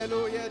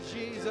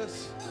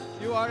Jesus.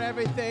 You are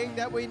everything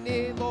that we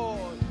need,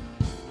 Lord.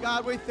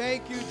 God, we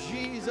thank you,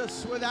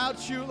 Jesus.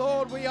 Without you,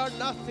 Lord, we are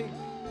nothing.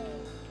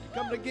 We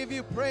come to give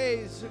you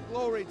praise and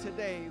glory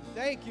today.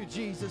 Thank you,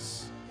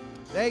 Jesus.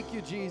 Thank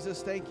you,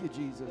 Jesus. Thank you,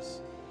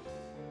 Jesus.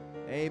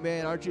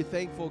 Amen. Aren't you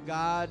thankful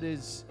God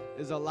is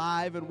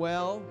alive and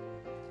well?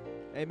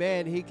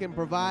 Amen. He can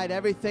provide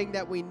everything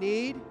that we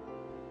need.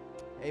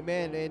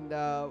 Amen.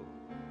 And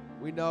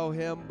we know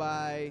him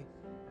by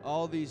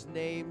all these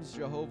names: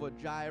 Jehovah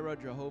Jireh,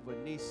 Jehovah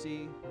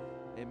Nisi.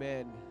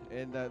 Amen.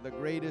 And the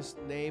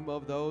greatest name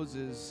of those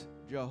is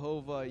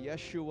Jehovah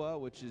Yeshua,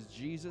 which is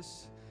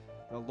Jesus.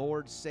 The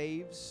Lord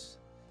saves.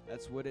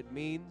 That's what it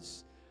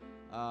means.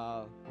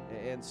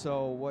 And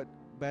so what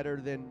better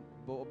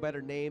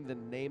name than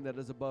the name that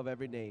is above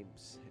every name.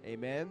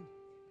 Amen.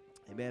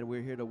 Amen.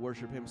 We're here to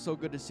worship him. So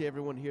good to see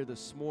everyone here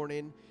this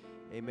morning.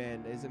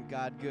 Amen. Isn't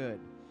God good?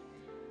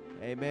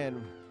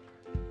 Amen.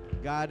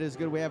 God is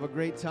good. We have a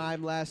great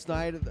time last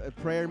night at a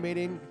prayer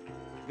meeting.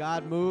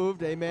 God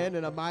moved, amen,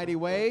 in a mighty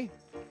way.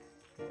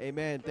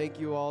 Amen. Thank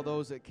you all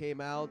those that came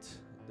out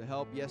to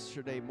help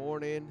yesterday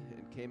morning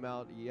and came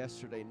out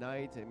yesterday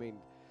night. I mean,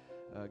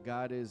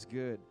 God is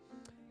good.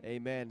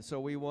 Amen. So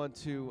we want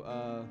to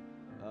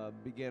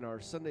begin our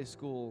Sunday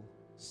school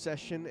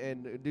session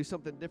and do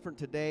something different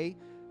today.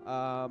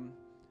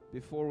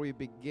 Before we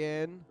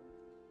begin,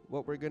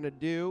 what we're going to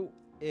do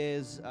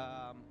is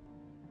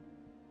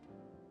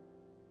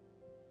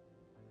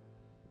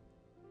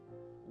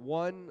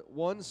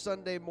one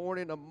Sunday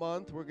morning a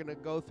month, we're going to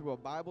go through a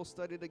Bible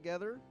study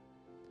together.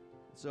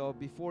 So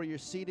before you're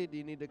seated,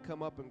 you need to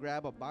come up and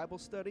grab a Bible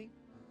study.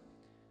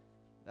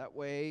 That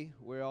way,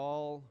 we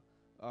all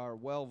are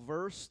well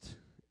versed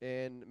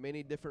in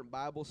many different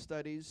Bible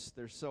studies.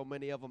 There's so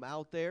many of them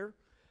out there.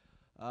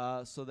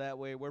 So that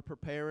way, we're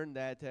preparing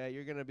that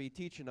you're going to be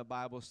teaching a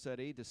Bible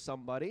study to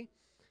somebody.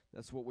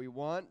 That's what we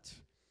want.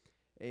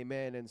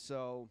 Amen. And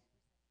so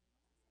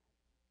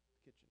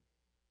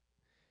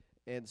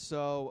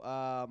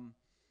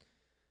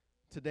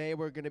today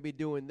we're going to be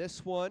doing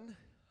this one.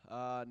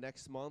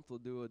 Next month we'll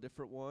do a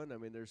different one. I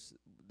mean,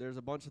 there's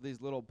a bunch of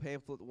these little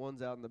pamphlet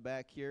ones out in the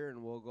back here,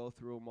 and we'll go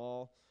through them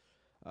all.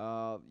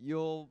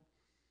 You'll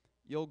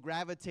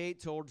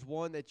gravitate towards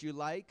one that you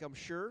like, I'm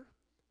sure.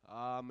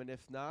 And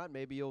if not,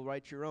 maybe you'll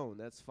write your own.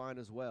 That's fine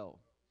as well.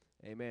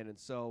 Amen. And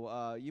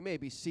so you may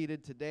be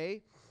seated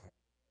today.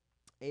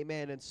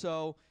 Amen. And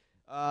so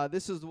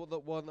this is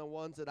one of the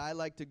ones that I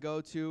like to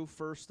go to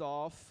first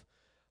off.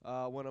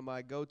 One of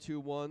my go-to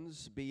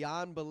ones,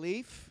 Beyond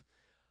Belief.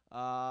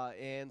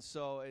 And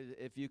so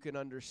if you can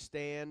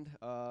understand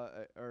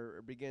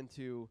or begin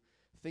to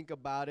think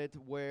about it,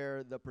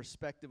 where the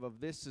perspective of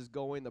this is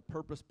going, the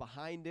purpose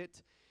behind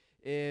it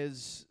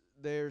is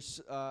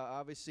there's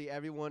obviously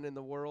everyone in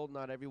the world,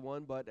 not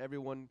everyone, but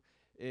everyone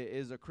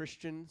is a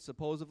Christian,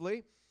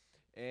 supposedly.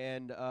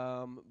 And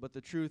but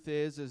the truth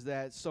is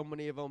that so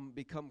many of them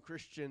become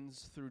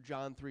Christians through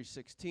John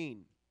 3:16.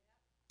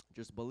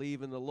 Just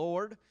believe in the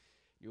Lord,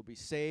 you'll be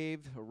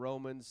saved.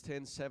 Romans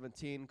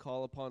 10:17,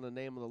 call upon the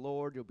name of the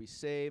Lord, you'll be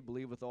saved.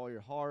 Believe with all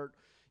your heart,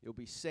 you'll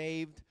be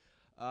saved.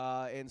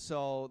 And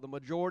so the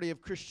majority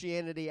of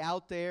Christianity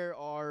out there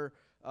are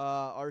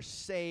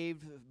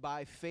saved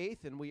by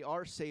faith, and we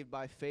are saved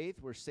by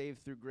faith. We're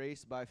saved through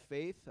grace by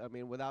faith. I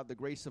mean, without the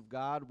grace of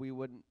God, we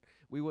wouldn't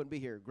be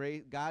here.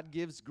 God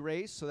gives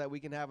grace so that we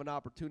can have an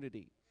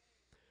opportunity.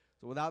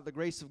 So without the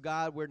grace of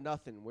God, we're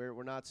nothing.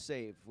 We're not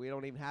saved. We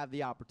don't even have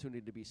the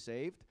opportunity to be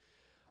saved.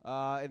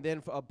 And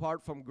then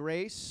apart from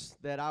grace,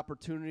 that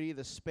opportunity,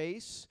 the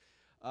space,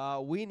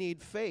 we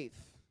need faith.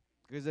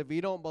 Because if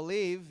you don't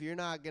believe, you're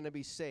not going to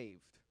be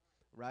saved,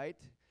 right?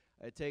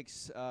 It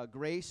takes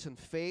grace and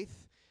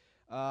faith,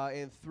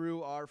 and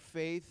through our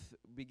faith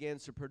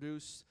begins to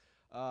produce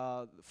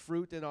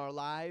fruit in our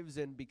lives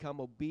and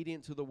become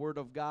obedient to the Word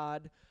of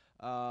God.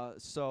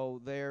 So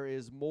there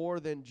is more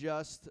than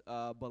just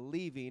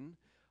believing,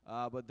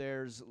 but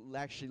there's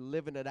actually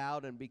living it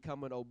out and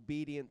becoming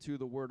obedient to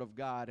the Word of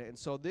God. And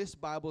so this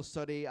Bible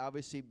study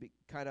obviously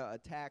kind of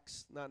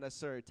attacks, not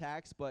necessarily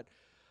attacks, but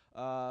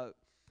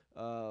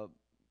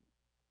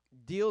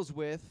deals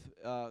with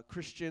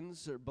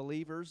Christians or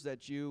believers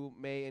that you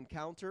may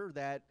encounter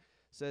that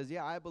says,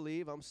 yeah, I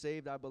believe, I'm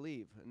saved, I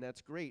believe. And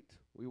that's great.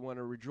 We want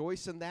to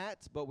rejoice in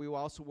that, but we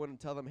also want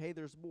to tell them, hey,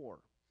 there's more.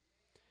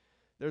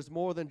 There's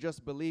more than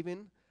just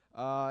believing.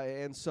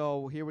 And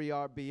so here we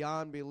are,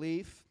 Beyond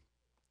Belief.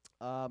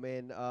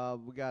 And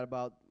we got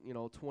about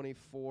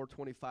 24,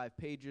 25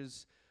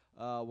 pages.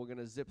 We're going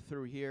to zip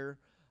through here.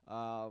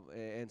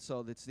 And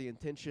so that's the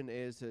intention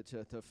is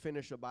to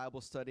finish a Bible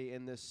study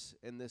in this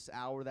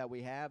hour that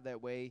we have.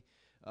 That way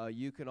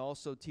you can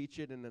also teach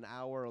it in an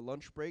hour, a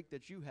lunch break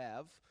that you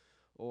have,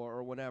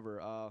 or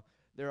whenever.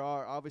 There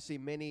are obviously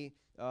many,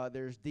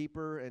 there's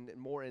deeper and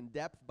more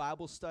in-depth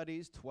Bible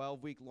studies,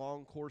 12-week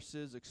long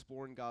courses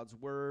exploring God's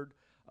Word,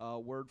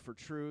 Word for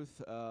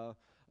Truth.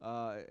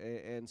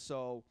 And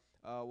so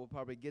We'll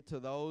probably get to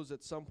those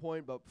at some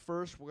point, but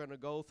first we're going to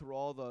go through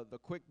all the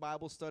quick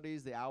Bible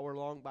studies, the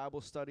hour-long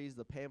Bible studies,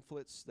 the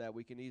pamphlets that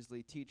we can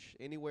easily teach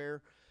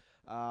anywhere.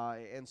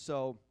 And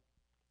so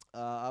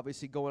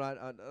obviously going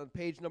on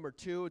page number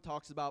 2, it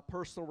talks about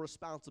personal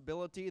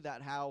responsibility,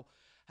 that how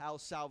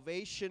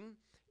salvation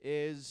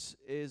is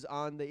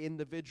on the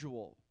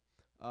individual.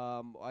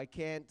 I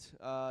can't...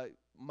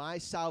 my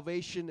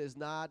salvation is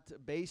not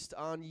based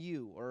on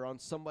you or on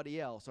somebody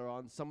else or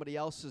on somebody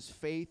else's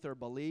faith or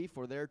belief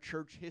or their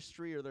church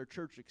history or their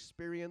church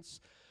experience,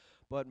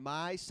 but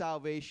my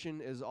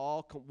salvation is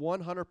all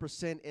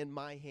 100% in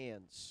my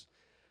hands.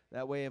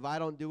 That way, if I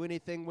don't do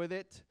anything with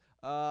it,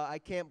 I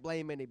can't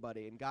blame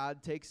anybody. And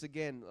God takes,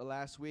 again,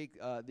 last week,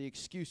 the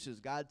excuses.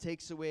 God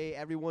takes away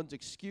everyone's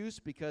excuse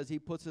because he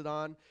puts it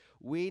on.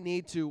 We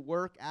need to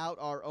work out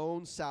our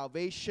own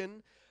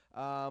salvation.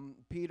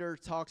 Peter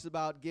talks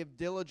about give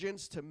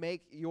diligence to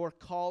make your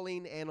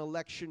calling and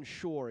election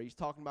sure. He's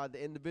talking about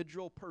the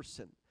individual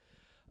person.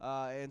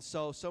 And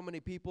so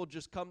many people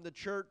just come to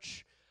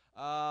church,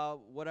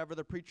 whatever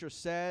the preacher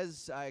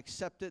says, I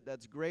accept it,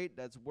 that's great,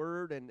 that's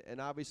word,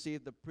 and obviously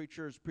if the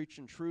preacher is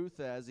preaching truth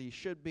as he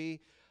should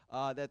be,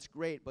 that's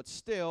great. But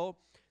still,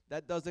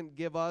 that doesn't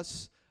give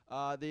us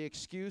the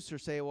excuse or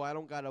say, well, I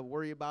don't got to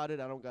worry about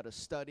it, I don't got to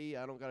study,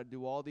 I don't got to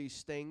do all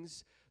these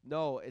things.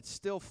 No, it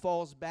still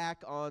falls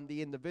back on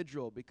the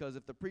individual, because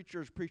if the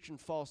preacher is preaching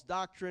false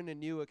doctrine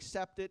and you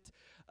accept it,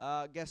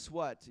 guess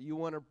what? You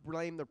want to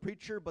blame the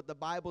preacher, but the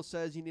Bible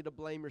says you need to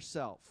blame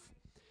yourself.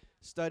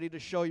 Study to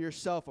show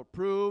yourself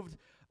approved.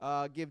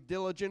 Give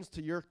diligence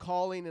to your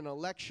calling and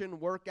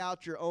election. Work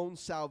out your own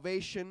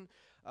salvation.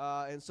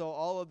 And so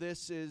all of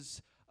this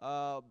is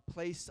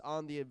placed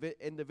on the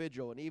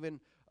individual. And even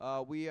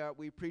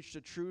we preach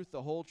the truth,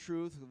 the whole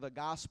truth, the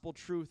gospel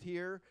truth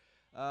here.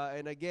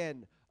 And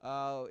again,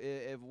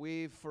 if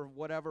we, for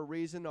whatever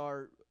reason,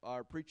 are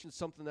preaching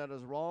something that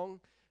is wrong,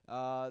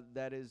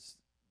 that is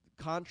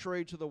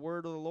contrary to the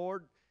word of the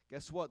Lord,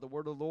 guess what? The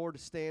word of the Lord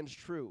stands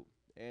true,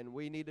 and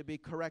we need to be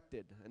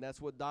corrected. And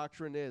that's what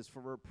doctrine is,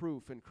 for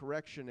reproof and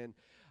correction, and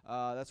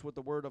that's what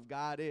the word of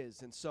God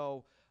is. And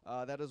so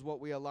that is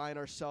what we align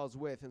ourselves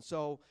with. And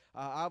so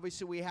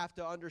obviously we have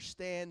to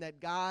understand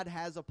that God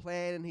has a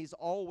plan, and he's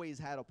always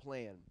had a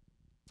plan.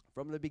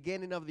 From the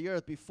beginning of the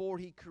earth, before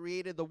he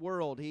created the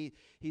world, he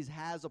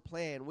has a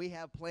plan. We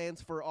have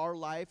plans for our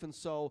life, and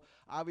so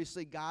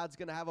obviously God's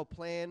going to have a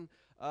plan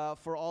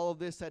for all of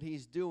this that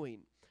he's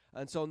doing.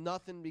 And so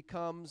nothing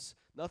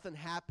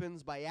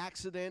happens by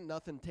accident.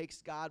 Nothing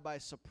takes God by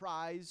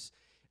surprise.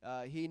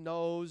 He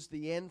knows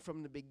the end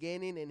from the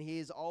beginning, and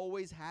he's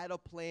always had a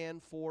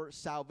plan for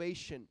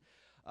salvation.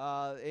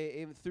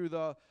 Through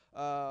the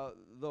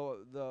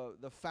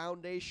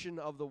foundation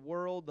of the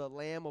world, the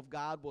Lamb of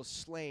God was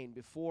slain.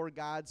 Before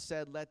God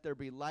said, "Let there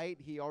be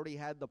light," he already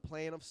had the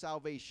plan of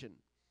salvation,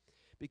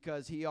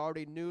 because he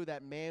already knew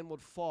that man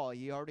would fall.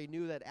 He already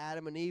knew that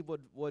Adam and Eve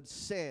would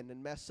sin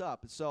and mess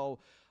up. So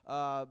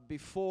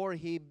before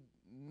he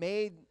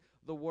made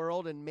the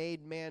world and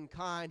made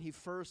mankind, he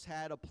first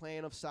had a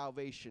plan of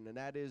salvation, and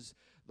that is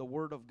the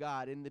Word of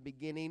God. In the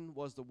beginning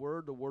was the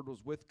Word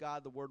was with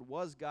God, the Word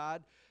was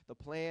God. The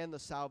plan, the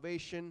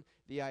salvation,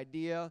 the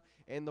idea,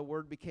 and the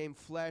Word became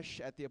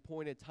flesh at the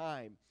appointed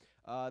time.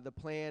 The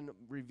plan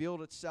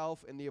revealed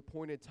itself in the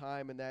appointed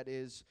time, and that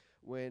is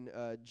when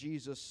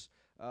Jesus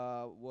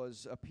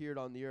appeared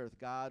on the earth.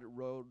 God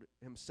rode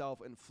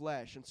himself in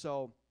flesh, and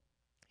so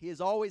he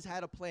has always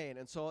had a plan.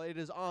 And so it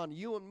is on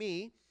you and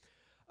me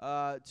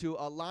to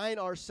align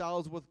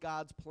ourselves with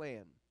God's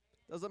plan.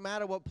 Doesn't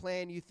matter what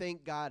plan you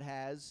think God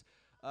has.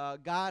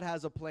 God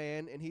has a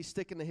plan, and he's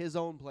sticking to his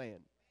own plan.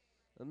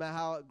 No matter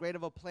how great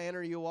of a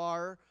planner you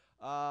are,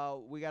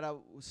 we got to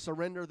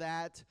surrender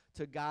that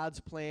to God's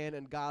plan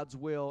and God's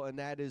will, and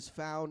that is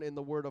found in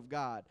the Word of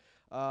God.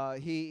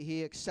 God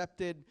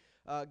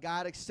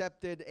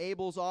accepted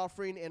Abel's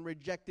offering and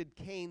rejected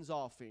Cain's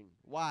offering.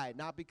 Why?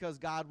 Not because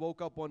God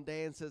woke up one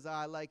day and says,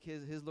 I like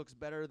his looks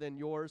better than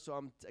yours, so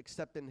I'm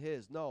accepting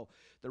his. No.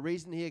 The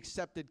reason he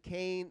accepted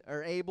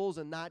Abel's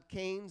and not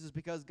Cain's is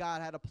because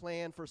God had a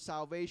plan for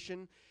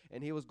salvation,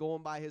 and he was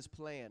going by his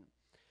plan.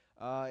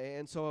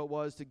 And so it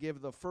was to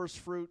give the first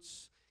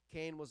fruits.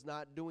 Cain was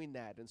not doing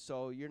that. And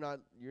so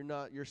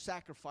your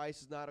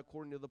sacrifice is not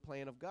according to the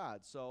plan of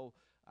God. So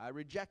I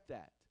reject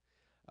that.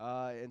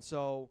 And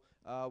so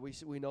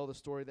we know the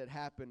story that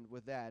happened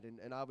with that.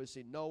 And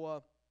obviously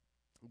Noah,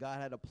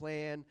 God had a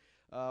plan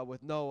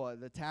with Noah,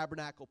 the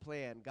tabernacle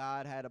plan.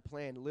 God had a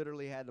plan,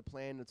 literally had a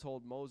plan, and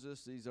told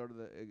Moses, these are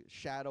the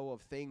shadow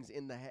of things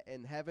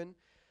in heaven.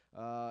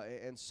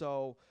 And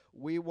so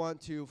we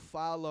want to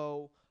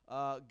follow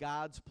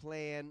God's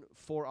plan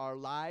for our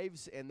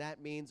lives, and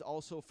that means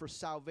also for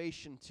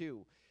salvation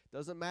too.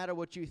 Doesn't matter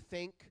what you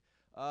think.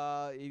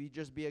 If you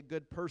just be a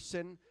good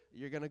person,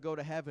 you're going to go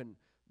to heaven.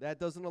 That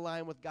doesn't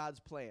align with God's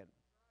plan.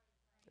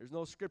 There's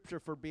no scripture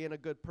for being a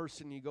good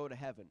person, you go to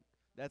heaven.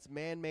 That's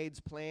man-made's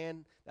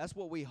plan. That's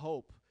what we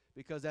hope,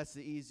 because that's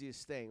the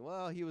easiest thing.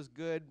 Well, he was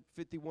good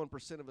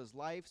 51% of his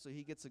life, so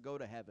he gets to go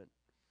to heaven.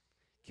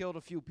 killed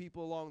a few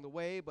people along the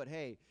way, but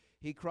hey,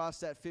 he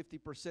crossed that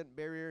 50%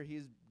 barrier.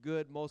 He's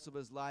good most of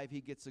his life.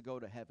 He gets to go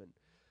to heaven.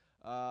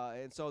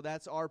 And so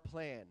that's our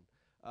plan.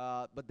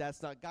 But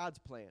that's not God's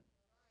plan.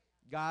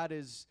 God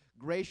is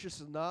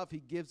gracious enough. He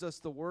gives us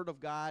the Word of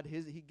God.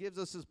 He gives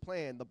us His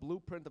plan, the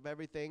blueprint of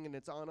everything, and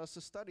it's on us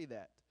to study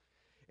that.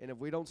 And if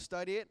we don't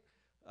study it,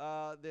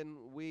 then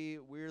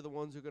we're the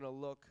ones who are going to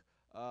look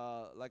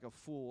like a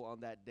fool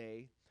on that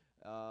day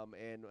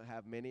and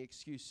have many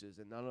excuses,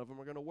 and none of them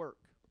are going to work.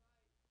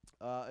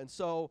 And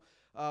so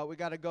we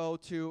got to go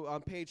to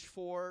on page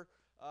 4.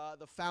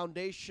 The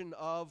foundation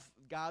of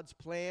God's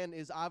plan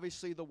is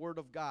obviously the Word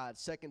of God.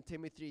 2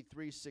 Timothy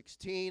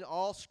 3:16.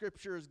 All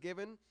Scripture is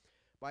given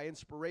by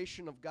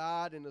inspiration of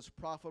God and is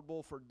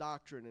profitable for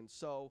doctrine. And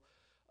so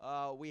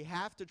we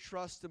have to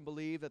trust and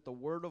believe that the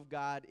Word of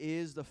God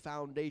is the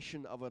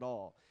foundation of it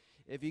all.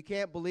 If you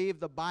can't believe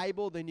the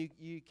Bible, then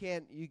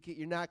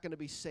you're not going to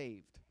be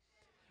saved.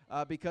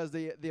 Because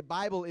the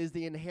Bible is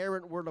the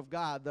inherent Word of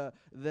God,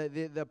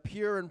 the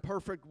pure and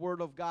perfect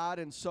Word of God,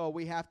 and so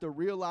we have to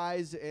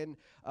realize and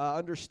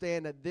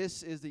understand that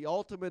this is the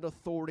ultimate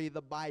authority, the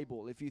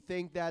Bible. If you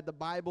think that the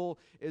Bible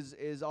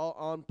is all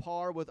on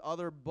par with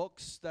other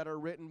books that are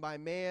written by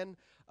man,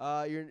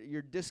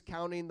 you're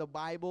discounting the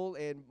Bible,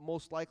 and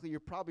most likely you're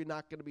probably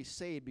not going to be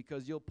saved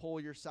because you'll pull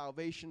your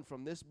salvation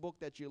from this book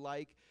that you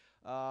like,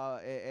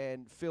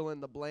 and fill in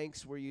the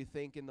blanks where you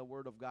think in the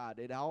Word of God.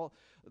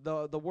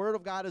 The Word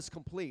of God is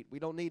complete. We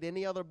don't need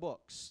any other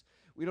books.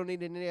 We don't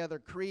need any other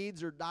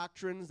creeds or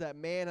doctrines that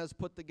man has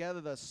put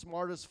together. The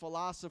smartest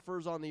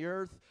philosophers on the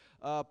earth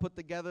put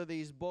together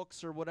these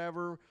books or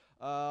whatever.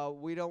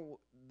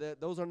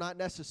 Those are not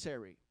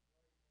necessary.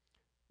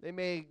 They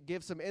may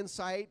give some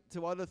insight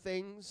to other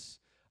things,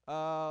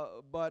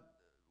 but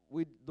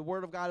the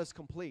Word of God is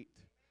complete.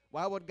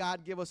 Why would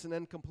God give us an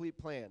incomplete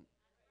plan?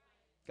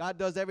 God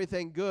does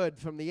everything good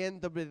from the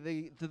end to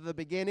the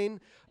beginning,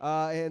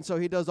 and so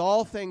He does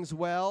all things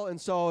well. And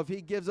so if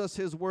He gives us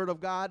His Word of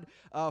God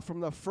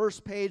from the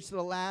first page to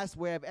the last,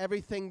 we have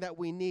everything that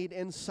we need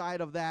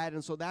inside of that.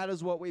 And so that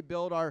is what we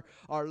build our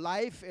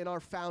life and our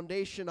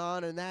foundation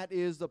on, and that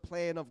is the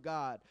plan of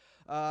God.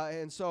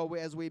 And so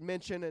as we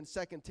mentioned in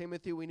 2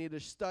 Timothy, we need to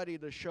study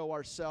to show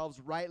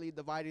ourselves rightly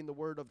dividing the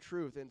word of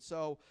truth. And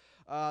so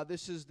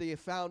this is the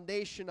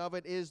foundation of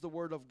it is the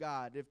Word of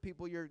God. If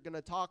people you're going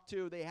to talk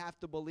to, they have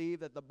to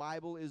believe that the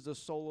Bible is the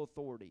sole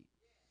authority,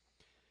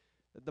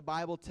 that the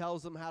Bible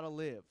tells them how to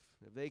live.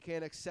 If they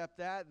can't accept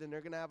that, then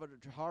they're going to have a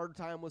hard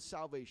time with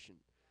salvation.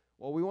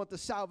 Well, we want the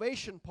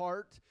salvation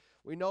part.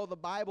 We know the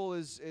Bible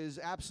is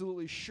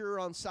absolutely sure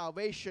on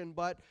salvation,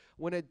 but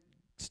when it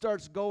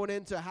starts going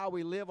into how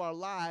we live our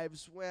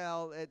lives,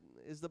 well,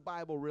 is the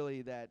Bible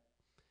really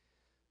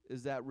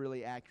is that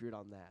really accurate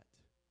on that?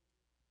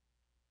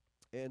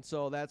 And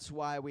so that's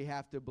why we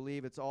have to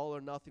believe it's all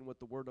or nothing with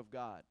the Word of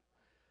God.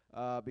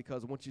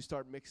 Because once you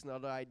start mixing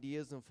other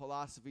ideas and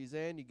philosophies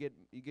in,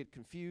 you get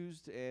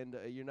confused, and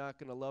you're not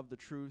going to love the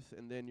truth,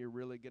 and then you're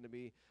really going to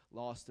be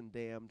lost and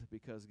damned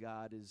because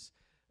God is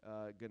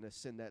going to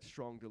send that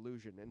strong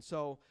delusion. And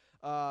so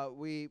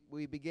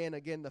we begin,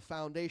 again, the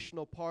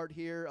foundational part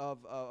here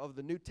of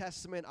the New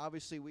Testament.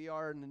 Obviously, we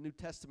are in the New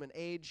Testament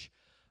age.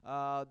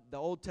 The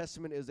Old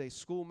Testament is a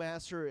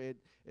schoolmaster. It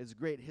is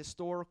great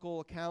historical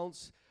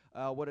accounts.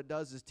 What it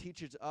does is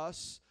teaches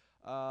us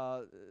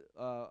of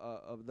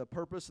the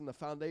purpose and the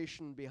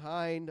foundation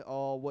behind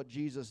all what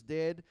Jesus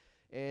did,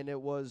 and it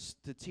was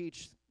to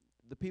teach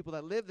the people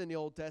that lived in the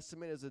Old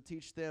Testament, is to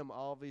teach them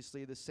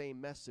obviously the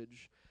same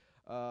message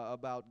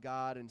about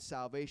God and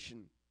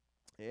salvation.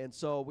 And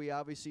so we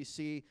obviously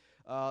see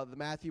the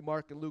Matthew,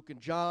 Mark, and Luke, and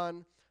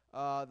John,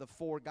 the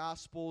four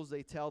Gospels.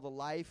 They tell the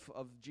life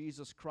of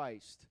Jesus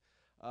Christ,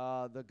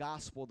 the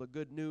gospel, the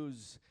good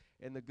news.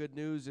 And the good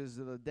news is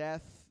the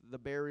death, the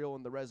burial,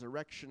 and the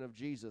resurrection of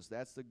Jesus.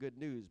 That's the good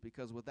news,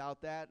 because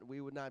without that,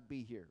 we would not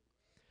be here.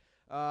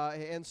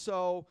 And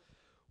so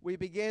we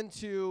begin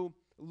to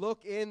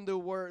look in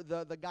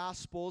the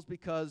Gospels,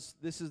 because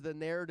this is the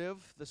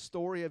narrative, the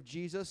story of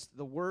Jesus.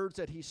 The words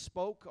that He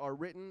spoke are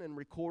written and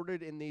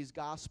recorded in these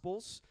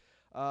Gospels.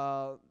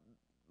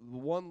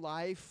 One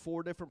life,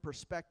 four different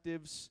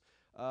perspectives.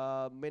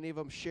 Many of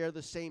them share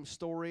the same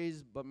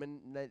stories, but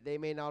they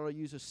may not all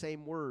use the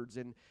same words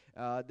and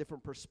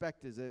different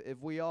perspectives. If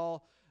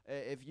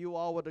you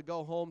all were to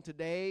go home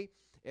today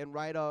and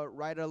write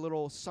a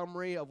little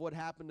summary of what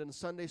happened in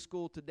Sunday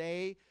school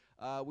today,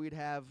 we'd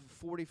have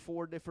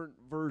 44 different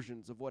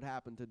versions of what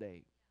happened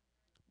today,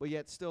 but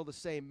yet still the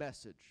same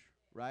message,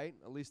 right?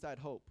 At least I'd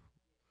hope.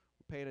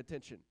 We're paying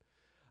attention.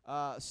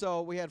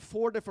 So we had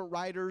four different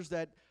writers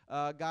that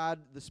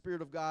the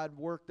Spirit of God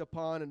worked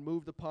upon and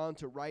moved upon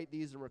to write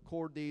these and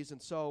record these.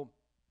 And so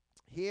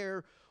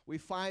here we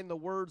find the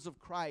words of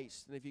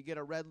Christ. And if you get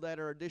a red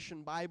letter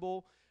edition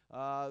Bible,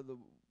 the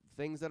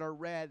things that are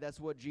red, that's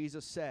what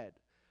Jesus said.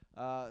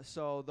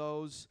 So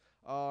those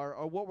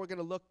are what we're going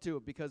to look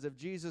to, because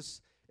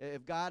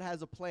if God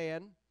has a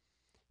plan,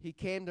 He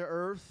came to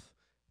earth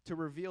to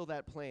reveal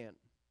that plan.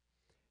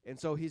 And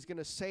so he's going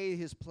to say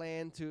his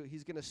plan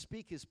he's going to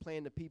speak his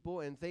plan to people,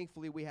 and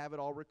thankfully we have it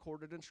all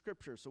recorded in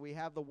Scripture. So we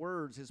have the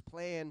words, his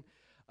plan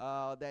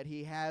that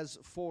he has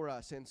for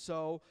us. And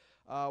so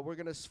we're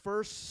going to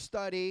first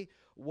study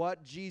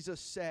what Jesus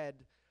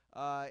said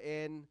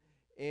in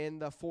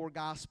the four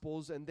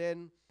Gospels, and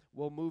then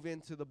we'll move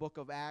into the book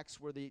of Acts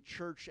where the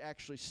church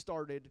actually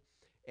started,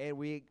 and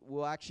we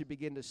will actually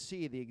begin to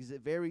see the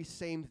very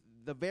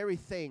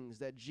things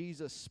that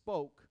Jesus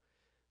spoke.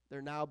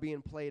 They're now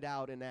being played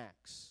out in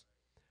Acts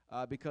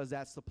because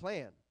that's the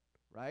plan,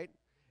 right?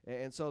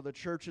 And so the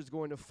church is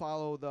going to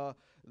follow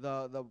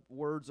the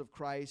words of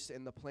Christ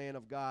and the plan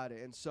of God.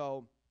 And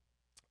so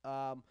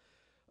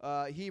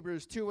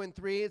Hebrews 2 and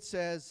 3, it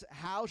says,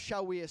 "How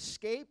shall we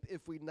escape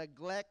if we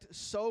neglect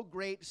so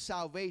great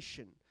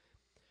salvation,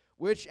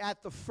 which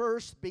at the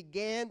first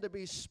began to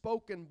be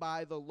spoken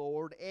by the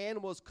Lord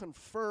and was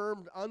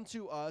confirmed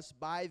unto us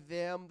by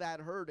them that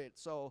heard it?"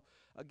 So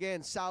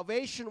again,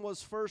 salvation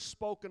was first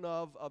spoken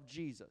of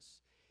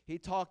Jesus. He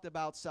talked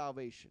about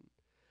salvation.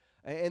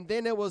 And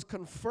then it was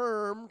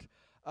confirmed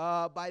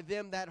by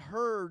them that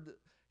heard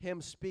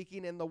him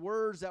speaking, and the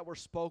words that were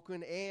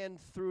spoken, and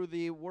through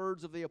the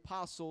words of the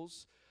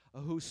apostles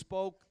who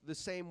spoke the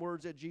same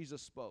words that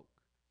Jesus spoke.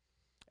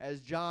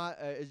 As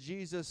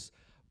Jesus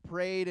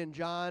prayed in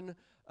John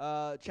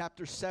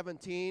chapter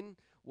 17,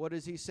 what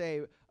does he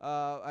say?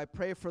 I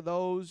pray for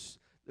those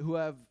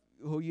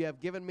who you have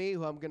given me,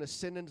 who I'm going to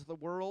send into the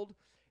world,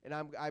 and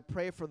I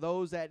pray for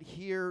those that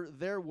hear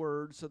their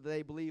words so that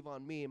they believe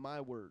on me and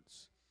my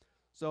words.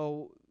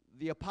 So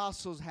the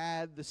apostles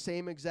had the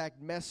same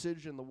exact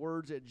message and the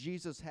words that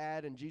Jesus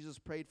had, and Jesus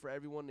prayed for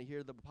everyone to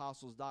hear the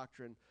apostles'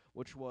 doctrine,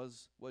 which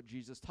was what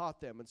Jesus taught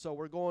them. And so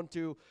we're going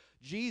to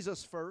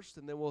Jesus first,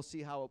 and then we'll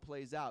see how it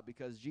plays out,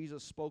 because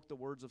Jesus spoke the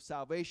words of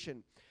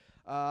salvation.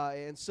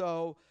 And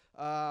so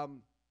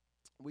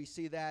we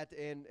see that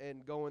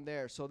and going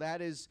there. So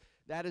that is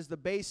the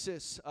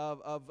basis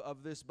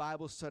of this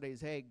Bible study.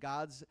 Is, hey,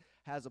 God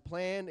has a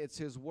plan. It's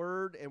His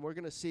Word, and we're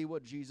going to see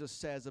what Jesus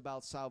says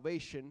about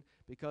salvation,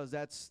 because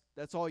that's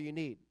all you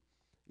need.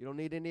 You don't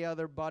need any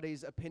other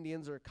buddies'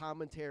 opinions or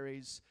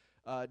commentaries.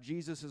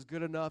 Jesus is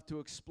good enough to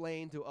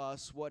explain to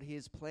us what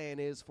His plan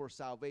is for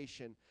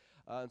salvation.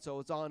 And so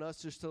it's on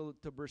us just to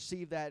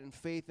receive that in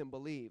faith and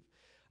believe.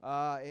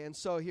 And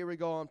so here we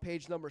go on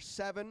page number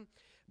 7.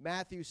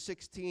 Matthew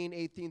 16,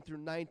 18 through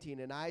 19.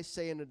 "And I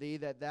say unto thee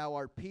that thou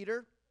art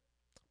Peter.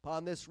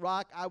 Upon this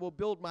rock I will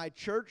build my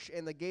church,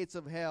 and the gates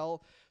of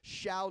hell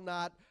shall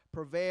not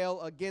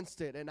prevail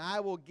against it. And I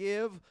will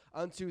give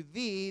unto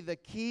thee the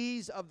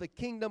keys of the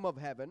kingdom of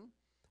heaven.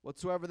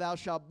 Whatsoever thou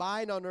shalt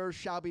bind on earth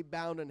shall be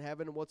bound in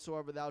heaven, and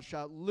whatsoever thou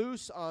shalt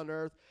loose on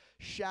earth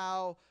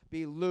shall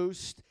be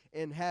loosed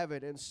in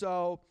heaven." And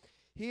so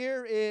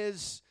here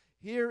is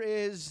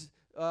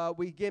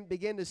we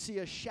begin to see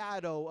a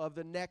shadow of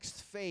the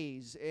next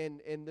phase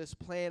in this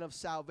plan of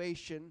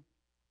salvation,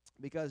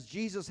 because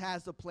Jesus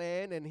has the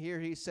plan, and here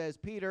he says,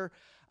 "Peter,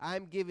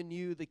 I'm giving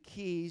you the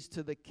keys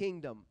to the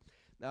kingdom."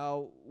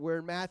 Now, we're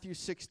in Matthew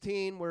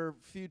 16. We're a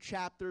few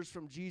chapters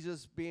from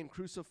Jesus being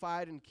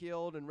crucified and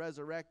killed and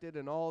resurrected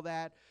and all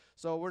that.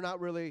 So we're not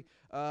really,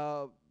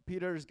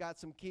 Peter's got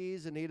some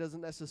keys, and he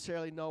doesn't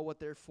necessarily know what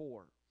they're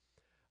for.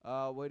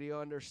 What he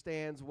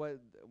understands, what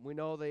we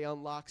know, they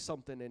unlock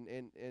something,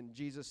 and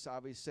Jesus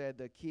obviously said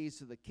the keys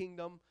to the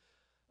kingdom.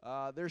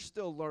 They're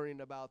still learning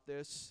about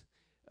this,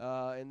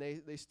 and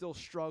they still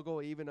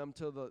struggle even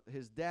until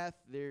his death.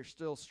 They're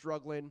still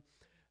struggling.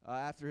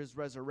 After his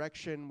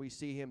resurrection, we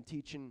see him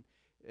teaching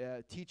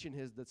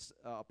his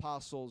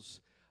apostles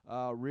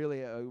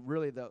really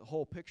the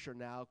whole picture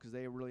now, because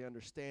they really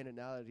understand it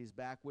now that he's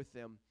back with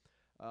them.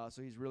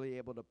 So he's really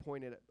able to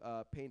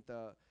paint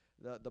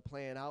the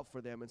plan out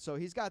for them. And so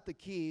he's got the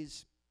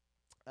keys.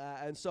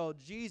 And so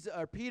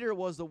Peter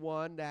was the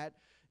one that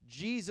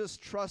Jesus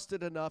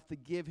trusted enough to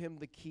give him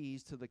the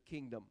keys to the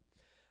kingdom.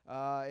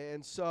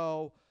 And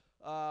so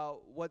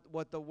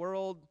what the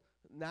world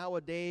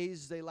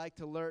nowadays, they like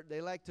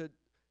to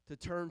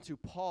turn to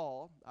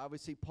Paul.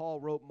 Obviously, Paul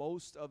wrote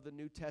most of the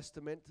New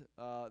Testament,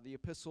 the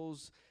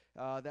epistles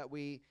that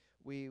we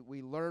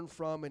learn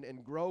from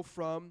and grow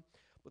from.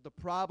 But the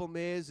problem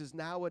is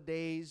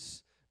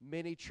nowadays,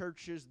 many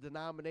churches,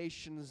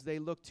 denominations, they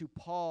look to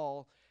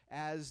Paul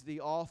as the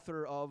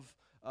author of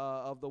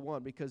the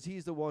one, because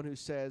he's the one who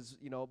says,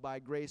 by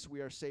grace we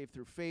are saved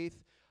through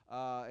faith,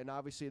 and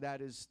obviously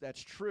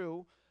that's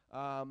true.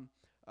 And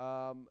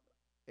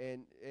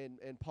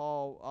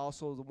Paul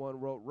also the one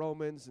wrote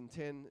Romans and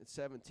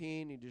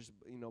 10:17. You just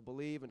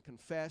believe and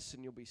confess,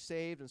 and you'll be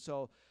saved. And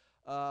so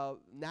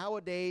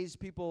nowadays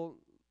people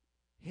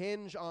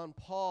hinge on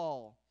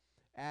Paul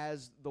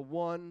as the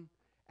one,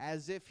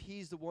 as if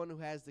he's the one who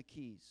has the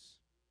keys.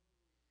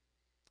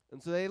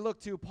 And so they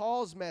look to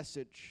Paul's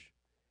message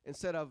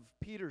instead of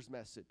Peter's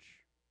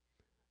message.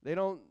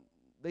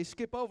 They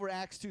skip over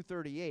Acts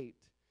 2:38,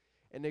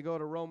 and they go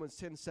to Romans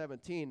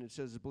 10:17. It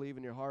says, "Believe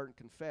in your heart and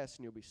confess,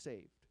 and you'll be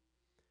saved."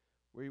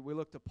 We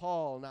look to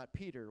Paul, not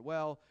Peter.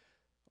 Well,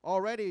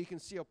 already you can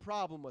see a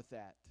problem with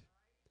that,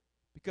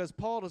 because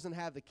Paul doesn't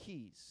have the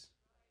keys.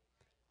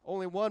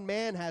 Only one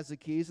man has the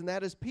keys, and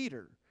that is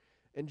Peter.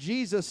 And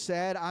Jesus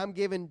said, I'm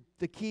giving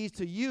the keys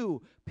to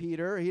you,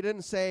 Peter. He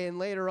didn't say, and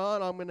later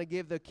on, I'm going to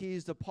give the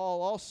keys to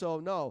Paul also.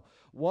 No,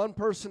 one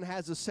person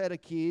has a set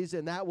of keys,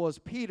 and that was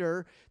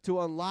Peter,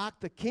 to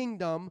unlock the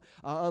kingdom,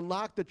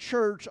 unlock the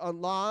church,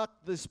 unlock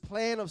this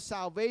plan of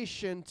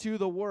salvation to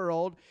the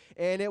world.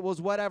 And it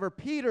was whatever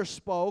Peter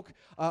spoke,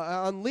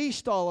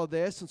 unleashed all of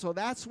this. And so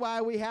that's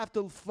why we have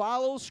to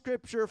follow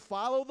Scripture,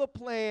 follow the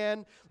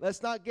plan.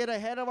 Let's not get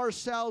ahead of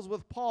ourselves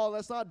with Paul.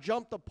 Let's not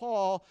jump to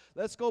Paul.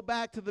 Let's go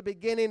back to the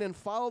beginning and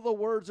follow the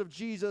words of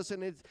Jesus.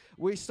 And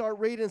we start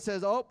reading and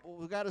says, oh,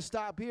 we've got to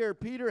stop here.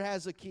 Peter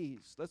has the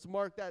keys. Let's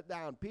mark that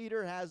down.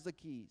 Peter has the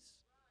keys.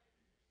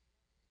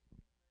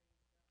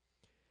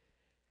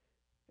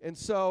 And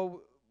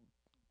so,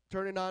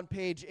 turning on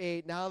page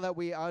 8, now that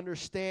we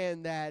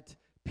understand that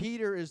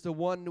Peter is the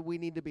one we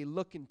need to be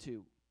looking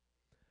to,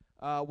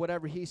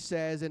 whatever he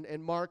says.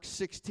 In Mark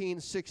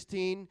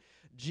 16:16,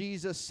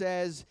 Jesus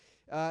says,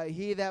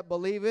 he that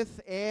believeth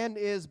and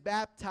is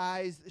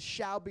baptized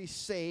shall be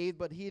saved,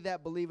 but he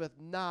that believeth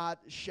not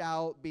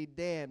shall be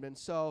damned. And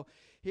so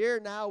here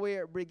now we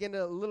are beginning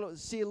to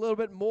see a little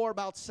bit more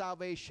about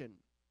salvation.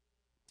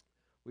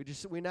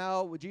 Jesus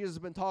has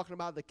been talking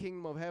about the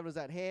kingdom of heaven is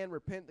at hand.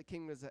 Repent, the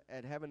kingdom is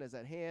at heaven is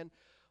at hand.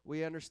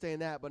 We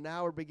understand that, but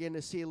now we're beginning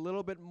to see a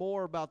little bit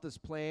more about this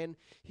plan.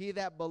 He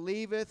that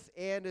believeth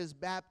and is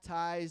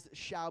baptized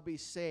shall be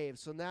saved.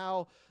 So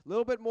now a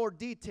little bit more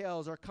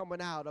details are coming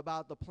out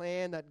about the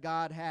plan that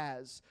God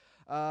has.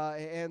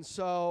 And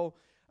so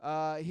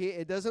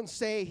it doesn't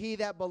say he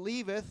that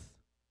believeth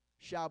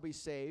shall be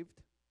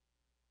saved.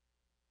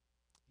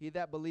 He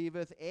that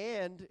believeth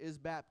and is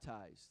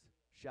baptized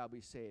shall be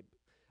saved.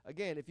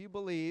 Again, if you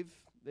believe,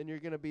 then you're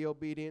going to be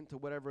obedient to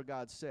whatever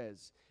God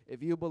says.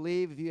 If you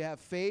believe, if you have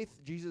faith,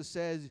 Jesus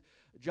says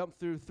jump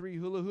through 3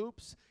 hula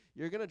hoops.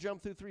 You're going to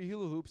jump through 3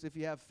 hula hoops if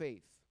you have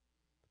faith,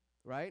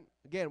 right?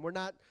 Again, we're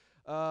not,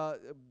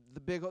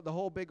 the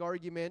whole big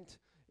argument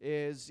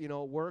is,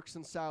 works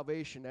and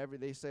salvation.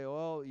 They say,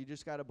 well, you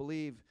just got to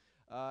believe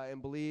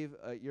and believe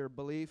your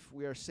belief.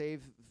 We are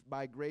saved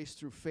by grace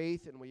through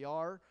faith, and we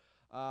are.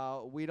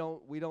 We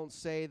don't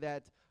say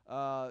that,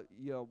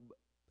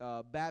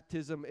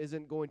 baptism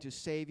isn't going to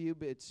save you,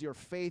 but it's your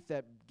faith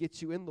that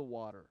gets you in the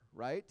water,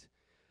 right?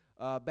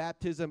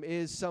 Baptism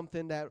is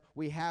something that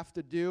we have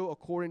to do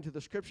according to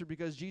the Scripture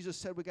because Jesus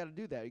said we got to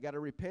do that. You got to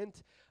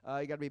repent.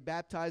 You got to be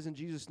baptized in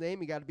Jesus'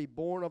 name. You got to be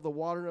born of the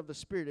water and of the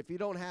Spirit. If you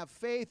don't have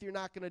faith, you're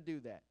not going to do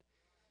that.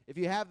 If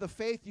you have the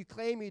faith you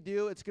claim you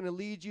do, it's going to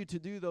lead you to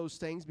do those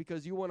things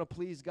because you want to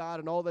please God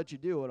in all that you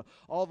do. And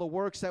all the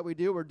works that we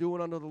do, we're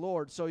doing under the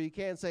Lord. So you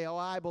can't say, "Oh,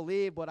 I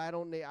believe, but I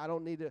don't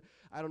need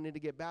to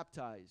get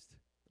baptized."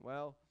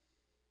 Well,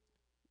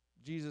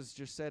 Jesus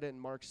just said it in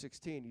Mark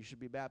 16. You should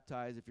be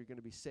baptized if you're going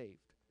to be saved.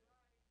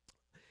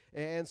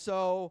 And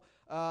so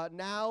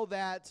now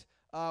that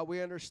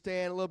we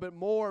understand a little bit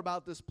more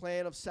about this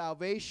plan of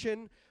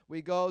salvation,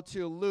 we go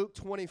to Luke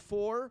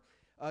 24.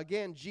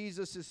 Again,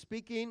 Jesus is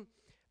speaking.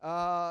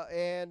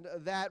 And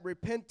that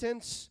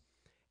repentance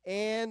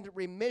and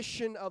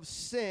remission of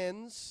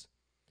sins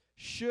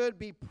should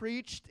be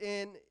preached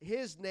in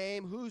his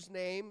name, whose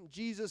name?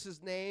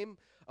 Jesus' name,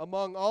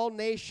 among all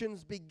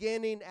nations,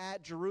 beginning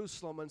at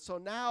Jerusalem. And so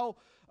now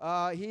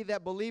he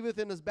that believeth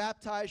and is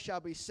baptized shall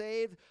be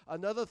saved.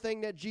 Another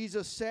thing that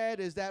Jesus said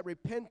is that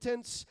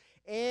repentance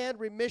and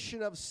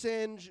remission of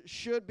sins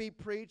should be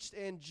preached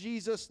in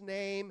Jesus'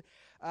 name,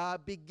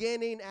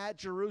 beginning at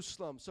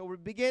Jerusalem. So we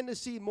begin to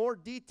see more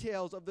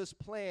details of this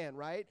plan,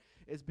 right?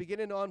 It's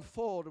beginning to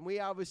unfold, and we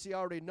obviously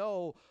already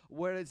know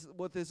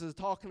what this is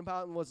talking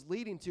about and what's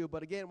leading to,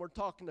 but again, we're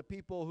talking to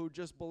people who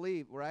just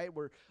believe, right?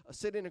 We're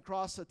sitting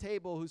across the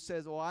table who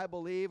says, well, I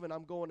believe and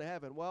I'm going to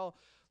heaven. Well,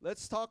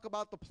 let's talk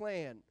about the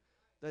plan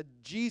that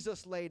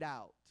Jesus laid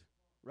out,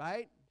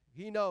 right?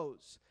 He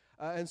knows.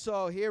 And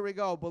so here we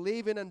go,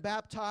 believing and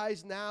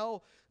baptized.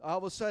 Now, all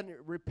of a sudden,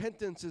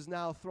 repentance is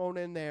now thrown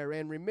in there,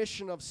 and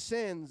remission of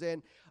sins,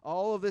 and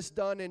all of this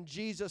done in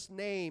Jesus'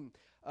 name,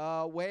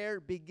 where?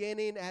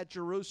 Beginning at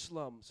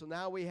Jerusalem. So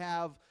now we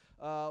have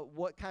a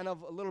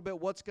little bit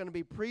what's going to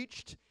be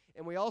preached,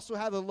 and we also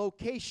have the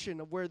location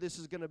of where this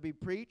is going to be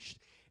preached.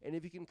 And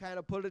if you can kind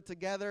of put it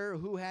together,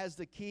 who has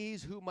the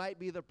keys, who might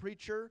be the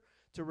preacher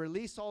to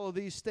release all of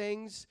these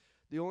things,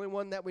 the only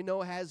one that we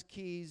know has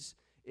keys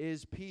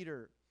is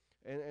Peter.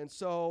 And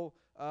so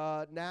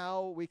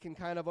now we can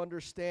kind of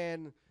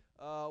understand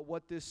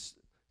what this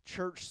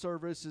church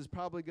service is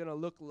probably going to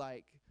look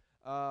like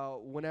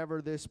whenever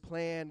this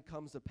plan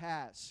comes to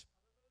pass.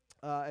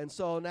 And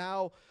so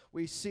now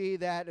we see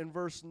that in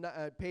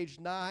page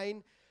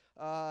 9,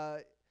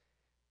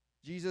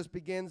 Jesus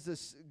begins to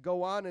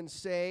go on and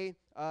say,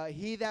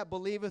 he that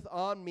believeth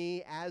on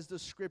me, as the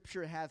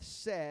Scripture hath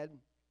said,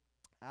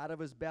 out of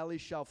his belly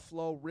shall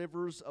flow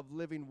rivers of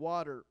living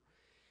water.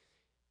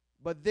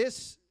 But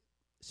this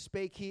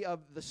spake he of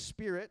the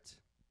Spirit,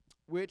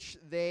 which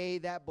they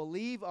that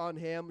believe on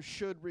him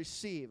should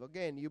receive.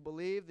 Again, you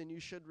believe, then you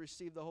should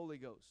receive the Holy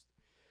Ghost.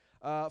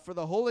 For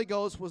the Holy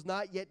Ghost was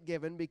not yet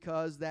given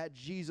because that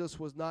Jesus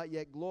was not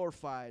yet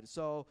glorified.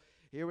 So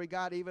here we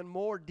got even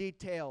more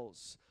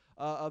details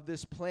of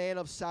this plan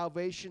of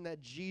salvation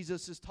that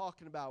Jesus is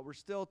talking about. We're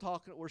still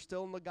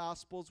in the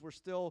Gospels. We're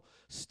still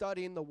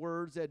studying the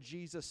words that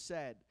Jesus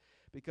said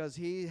because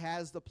he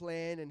has the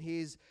plan and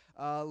he's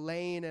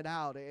laying it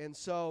out. And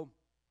so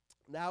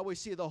now we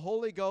see the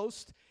Holy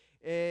Ghost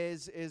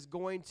is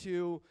going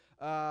to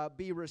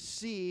be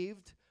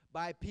received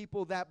by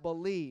people that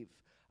believe.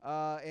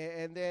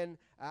 And then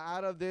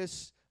out of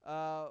this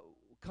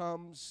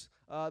comes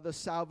the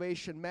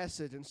salvation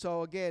message. And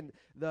so again,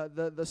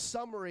 the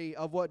summary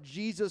of what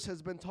Jesus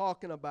has been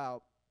talking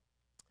about.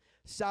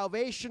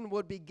 Salvation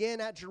would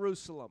begin at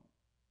Jerusalem.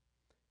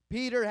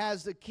 Peter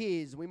has the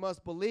keys. We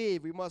must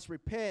believe. We must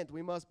repent.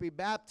 We must be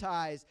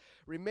baptized.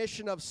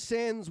 Remission of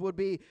sins would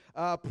be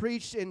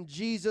preached in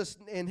Jesus,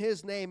 in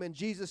his name, in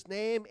Jesus'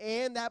 name,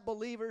 and that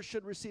believers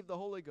should receive the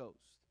Holy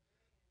Ghost.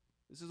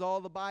 This is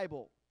all the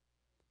Bible.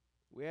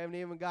 We haven't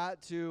even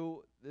got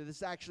to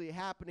this actually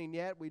happening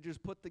yet. We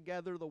just put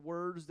together the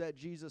words that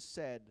Jesus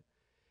said,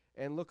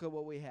 and look at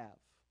what we have.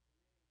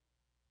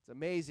 It's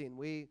amazing.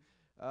 We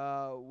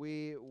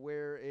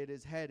where it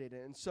is headed,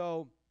 and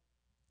so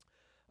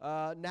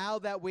now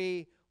that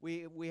we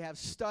have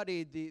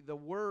studied the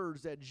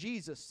words that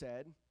Jesus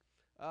said,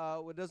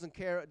 it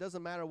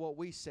doesn't matter what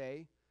we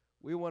say.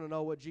 We want to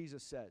know what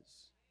Jesus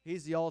says.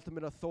 He's the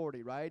ultimate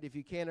authority, right? If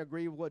you can't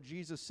agree with what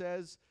Jesus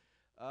says,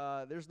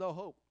 there's no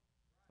hope.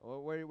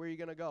 Where are you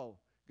going to go?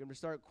 Going to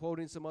start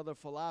quoting some other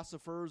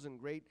philosophers and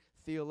great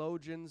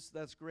theologians?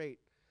 That's great.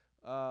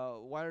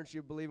 Why aren't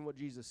you believing what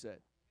Jesus said?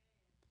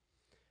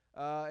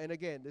 And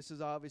again, this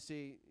is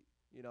obviously,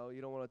 you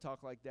don't want to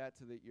talk like that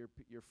to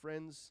your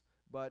friends,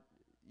 but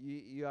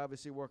you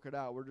obviously work it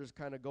out. We're just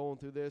kind of going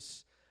through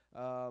this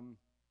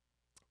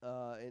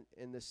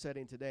in this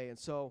setting today. And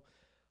so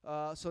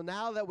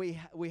now that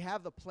we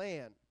have the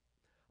plan,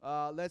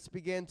 let's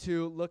begin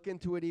to look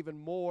into it even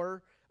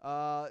more,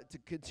 to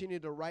continue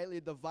to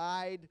rightly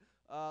divide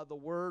the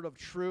word of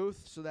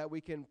truth so that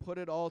we can put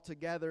it all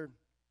together.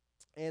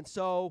 And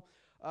so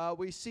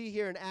we see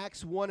here in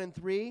Acts 1 and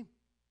 3,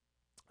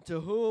 to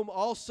whom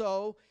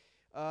also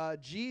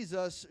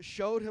Jesus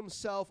showed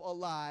himself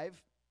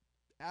alive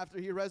after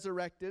he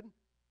resurrected,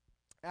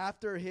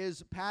 after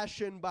his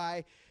passion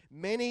by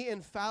many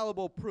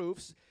infallible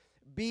proofs,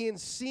 being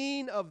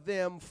seen of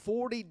them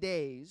 40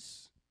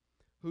 days,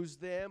 whose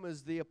them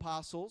is the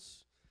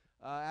apostles.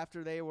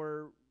 After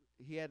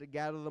he had to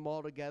gather them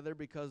all together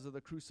because of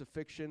the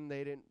crucifixion.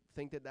 They didn't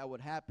think that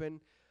would happen.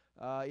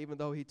 Even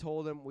though he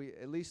told them,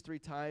 at least 3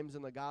 times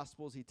in the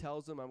Gospels, he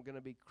tells them, I'm going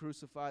to be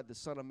crucified. The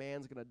Son of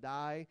Man's going to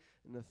die.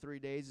 In the 3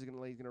 days, he's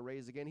going to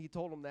raise again. He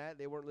told them that.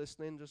 They weren't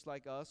listening, just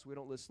like us. We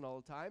don't listen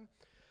all the time.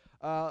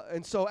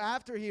 And so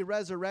after he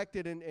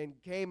resurrected and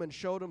came and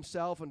showed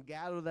himself and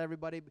gathered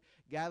everybody,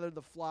 gathered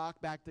the flock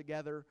back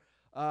together,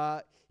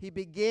 he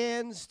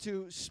begins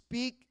to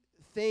speak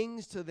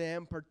things to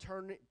them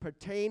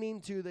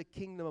pertaining to the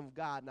kingdom of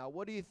God. Now,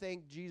 what do you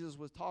think Jesus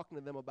was talking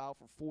to them about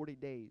for 40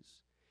 days?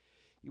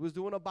 He was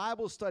doing a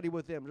Bible study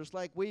with them, just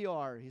like we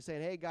are. He's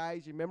saying, hey,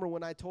 guys, you remember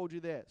when I told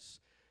you this?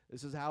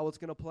 This is how it's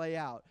going to play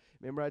out.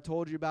 Remember I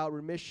told you about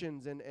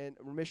remissions and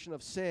remission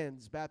of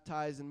sins,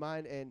 baptized in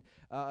my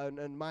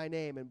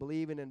name and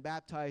believing and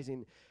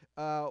baptizing.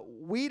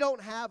 We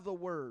don't have the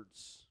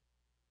words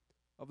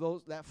of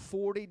that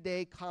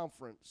 40-day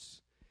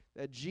conference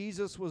that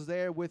Jesus was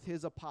there with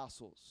his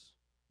apostles.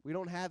 We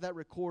don't have that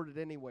recorded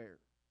anywhere.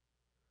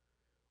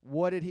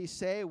 What did he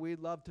say? We'd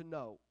love to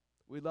know.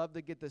 We'd love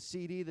to get the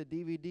CD, the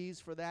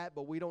DVDs for that,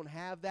 but we don't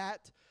have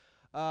that.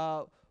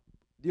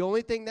 The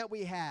only thing that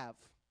we have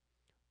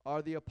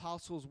are the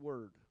apostles'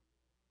 word.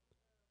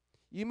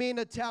 You mean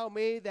to tell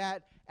me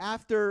that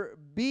after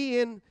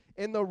being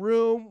in the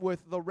room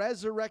with the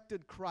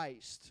resurrected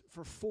Christ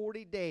for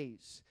 40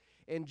 days,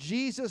 and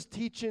Jesus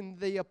teaching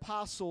the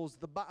apostles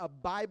a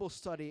Bible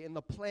study and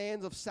the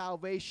plans of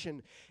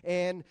salvation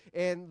and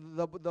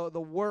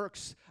the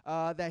works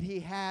that he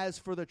has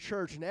for the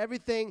church and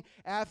everything,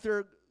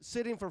 after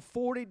sitting for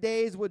 40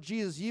 days with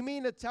Jesus, you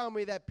mean to tell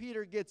me that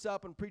Peter gets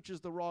up and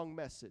preaches the wrong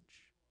message?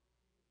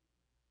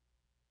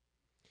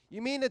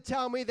 You mean to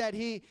tell me that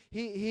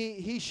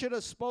he should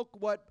have spoke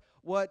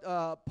what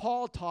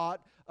Paul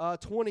taught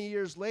 20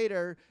 years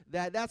later,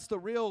 that's the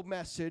real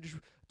message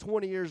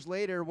 20 years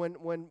later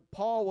when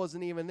Paul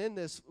wasn't even in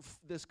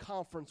this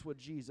conference with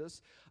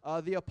Jesus.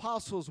 The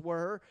apostles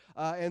were.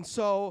 And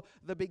so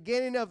the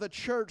beginning of the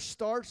church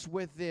starts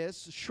with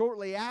this,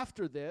 shortly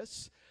after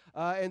this.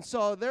 And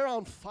so they're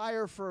on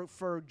fire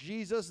for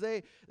Jesus.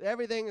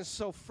 Everything is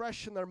so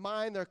fresh in their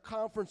mind. Their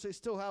conference, they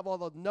still have all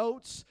the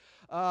notes.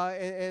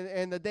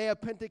 And the day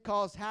of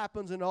Pentecost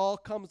happens and all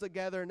comes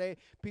together. And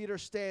Peter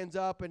stands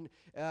up and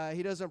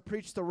he doesn't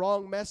preach the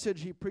wrong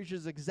message. He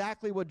preaches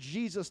exactly what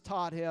Jesus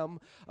taught him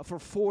for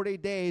 40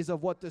 days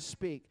of what to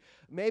speak.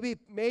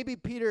 Maybe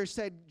Peter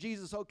said,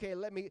 Jesus, okay,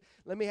 let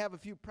me have a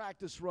few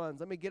practice runs.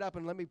 Let me get up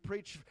and let me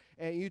preach,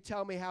 and you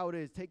tell me how it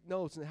is. Take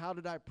notes, and how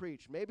did I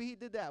preach? Maybe he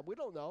did that. We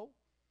don't know.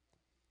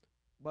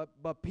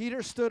 But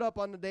Peter stood up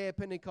on the day of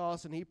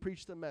Pentecost and he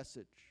preached the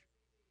message.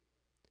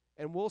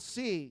 And we'll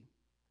see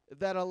if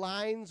that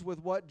aligns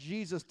with what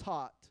Jesus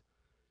taught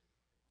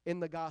in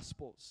the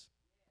Gospels.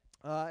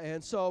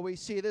 And so we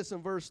see this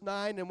in verse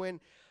 9. And when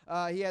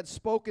he had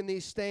spoken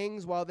these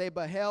things while they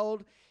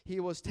beheld, he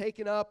was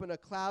taken up, and a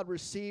cloud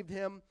received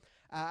him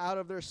out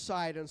of their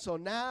sight. And so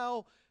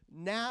now,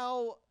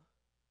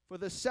 for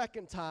the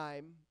second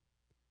time,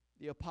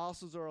 the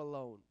apostles are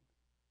alone.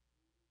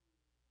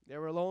 They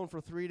were alone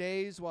for 3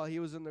 days while he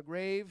was in the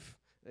grave.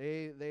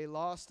 They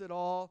lost it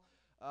all.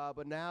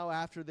 But now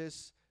after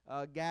this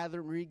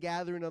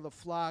regathering of the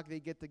flock, they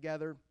get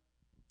together.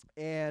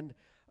 And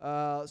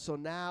so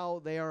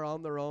now they are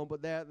on their own,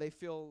 but they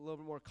feel a little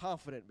bit more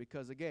confident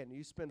because, again,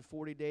 you spend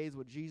 40 days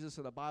with Jesus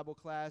in a Bible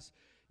class,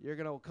 you're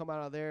going to come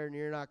out of there and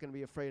you're not going to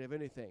be afraid of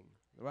anything,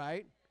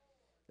 right?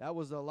 That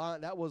was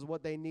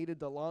what they needed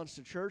to launch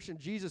the church, and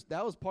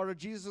that was part of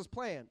Jesus'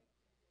 plan.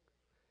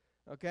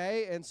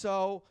 Okay, and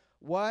so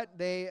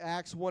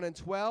Acts 1 and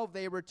 12,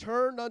 they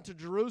returned unto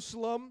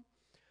Jerusalem,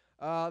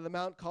 the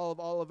Mount called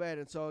of Olivet.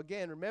 And so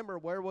again, remember,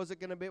 where was it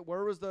going to be?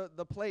 Where was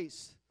the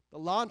place? The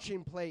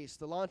launching place,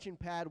 the launching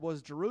pad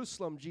was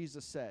Jerusalem,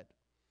 Jesus said.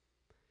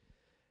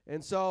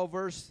 And so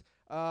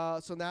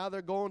so now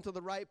they're going to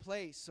the right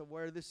place of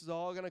where this is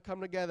all going to come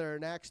together.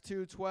 In Acts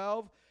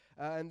 2:12,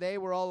 and they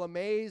were all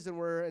amazed and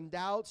were in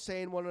doubt,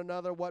 saying one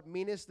another, what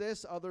meaneth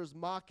this? Others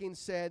mocking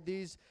said,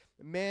 these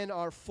men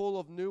are full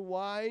of new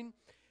wine.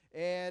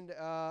 And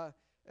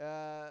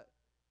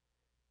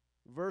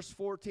verse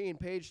 14,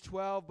 page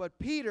 12, but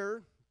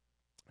Peter,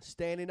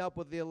 standing up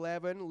with the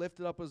 11,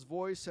 lifted up his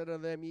voice, said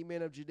unto them, ye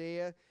men of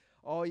Judea,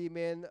 all ye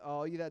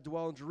that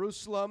dwell in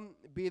Jerusalem,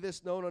 be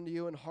this known unto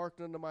you, and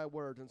hearken unto my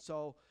words. And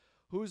so,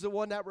 who's the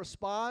one that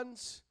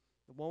responds?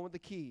 The one with the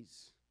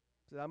keys.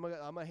 Said, I'm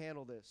gonna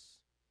handle this.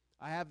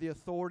 I have the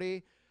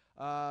authority.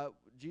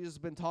 Jesus has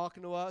been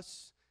talking to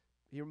us.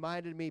 He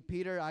reminded me,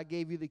 Peter, I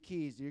gave you the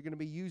keys. You're going to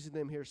be using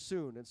them here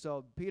soon. And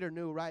so Peter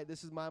knew, right,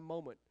 this is my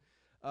moment.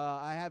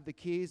 I have the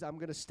keys. I'm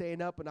going to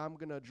stand up and I'm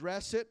going to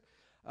address it.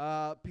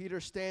 Peter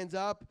stands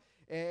up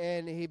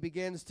and he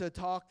begins to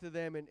talk to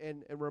them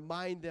and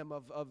remind them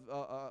of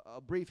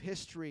a brief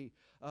history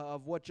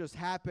of what just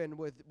happened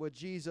with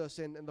Jesus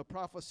and the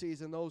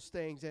prophecies and those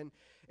things. And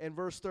in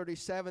verse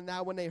 37,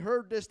 now when they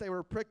heard this, they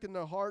were pricked in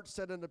their hearts,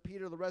 said unto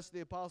Peter, the rest of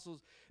the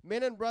apostles,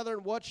 men and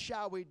brethren, what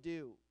shall we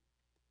do?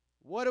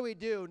 What do we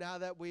do now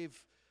that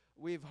we've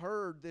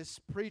heard this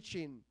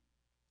preaching?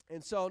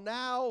 And so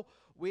now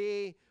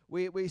we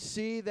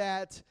see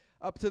that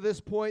up to this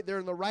point they're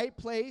in the right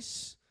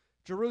place,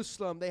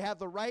 Jerusalem. They have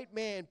the right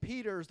man.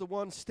 Peter's the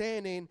one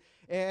standing.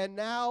 And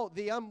now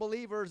the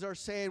unbelievers are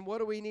saying, what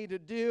do we need to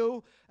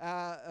do?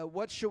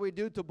 What should we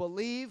do to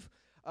believe?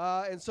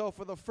 And so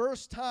for the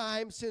first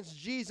time since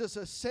Jesus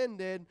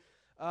ascended,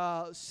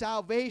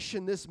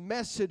 salvation, this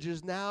message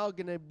is now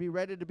going to be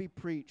ready to be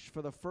preached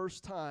for the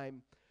first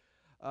time.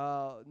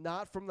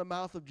 Not from the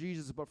mouth of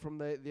Jesus, but from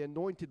the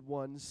anointed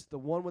ones, the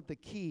one with the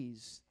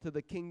keys to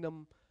the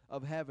kingdom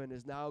of heaven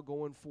is now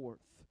going forth.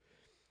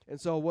 And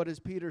so what does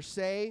Peter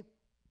say?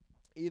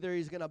 Either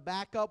he's going to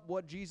back up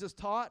what Jesus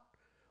taught,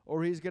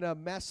 or he's going to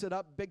mess it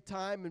up big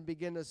time and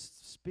begin to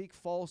speak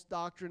false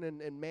doctrine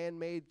and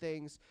man-made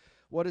things.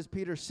 What does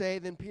Peter say?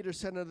 Then Peter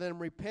said unto them,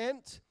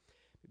 repent,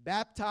 be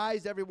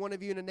baptized every one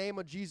of you in the name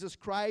of Jesus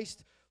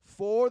Christ,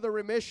 for the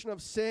remission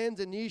of sins,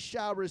 and ye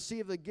shall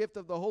receive the gift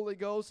of the Holy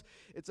Ghost.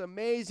 It's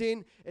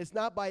amazing. It's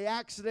not by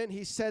accident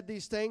he said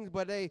these things,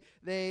 but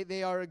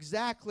they are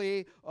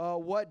exactly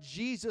what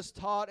Jesus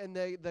taught in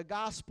the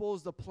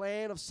Gospels, the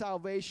plan of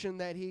salvation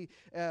that he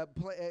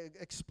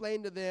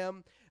explained to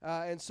them.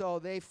 And so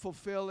they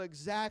fulfill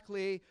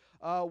exactly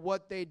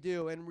what they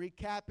do. And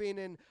recapping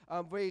in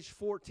page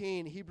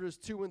 14, Hebrews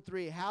 2 and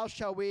 3, how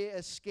shall we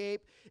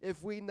escape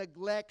if we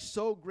neglect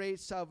so great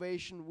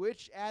salvation,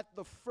 which at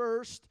the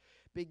first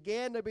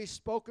began to be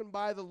spoken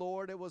by the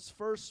Lord? It was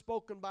first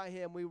spoken by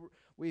him.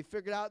 We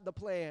figured out the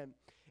plan.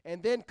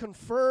 And then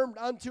confirmed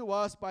unto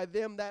us by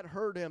them that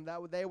heard him, that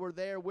they were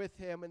there with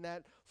him in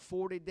that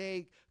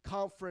 40-day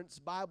conference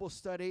Bible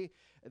study.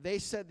 They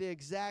said the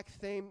exact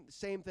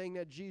same thing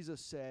that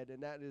Jesus said,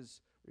 and that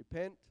is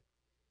repent,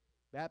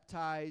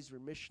 baptize,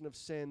 remission of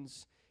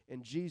sins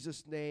in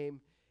Jesus'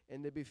 name,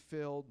 and to be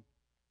filled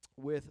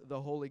with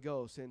the Holy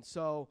Ghost. And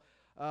so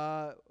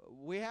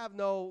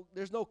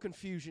there's no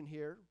confusion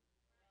here.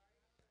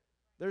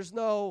 There's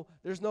no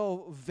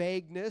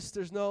vagueness.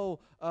 There's no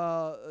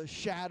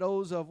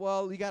shadows of,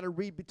 well, you got to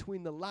read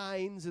between the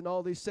lines and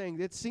all these things.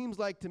 It seems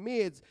like to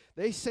me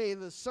they say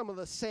some of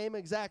the same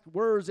exact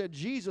words that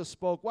Jesus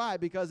spoke. Why?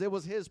 Because it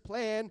was his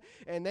plan,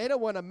 and they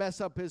don't want to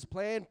mess up his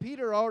plan.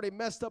 Peter already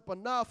messed up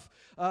enough,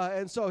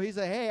 and so he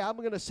said, hey, I'm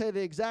going to say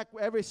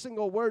every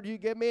single word you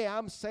give me,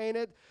 I'm saying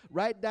it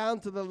right down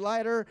to the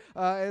letter.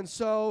 And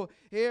so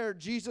here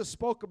Jesus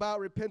spoke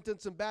about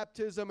repentance and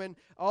baptism, and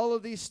all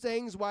of these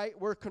things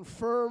were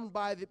confirmed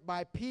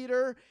by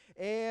Peter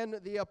and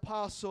the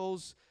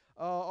apostles,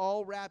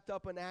 all wrapped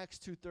up in Acts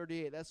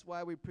 2:38. That's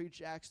why we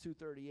preach Acts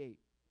 2:38.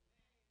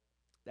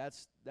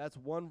 That's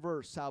one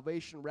verse.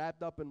 Salvation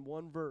wrapped up in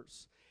one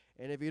verse.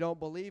 And if you don't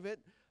believe it,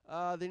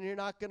 then you're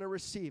not going to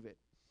receive it,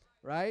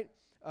 right?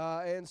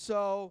 And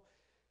so,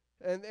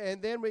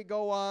 and then we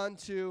go on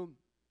to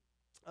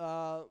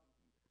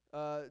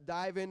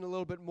dive in a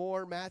little bit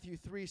more. Matthew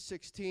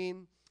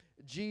 3:16.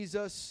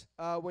 Jesus,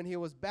 when he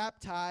was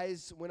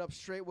baptized, went up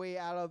straightway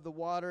out of the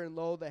water, and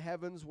lo, the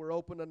heavens were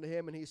opened unto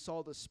him, and he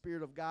saw the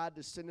Spirit of God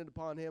descended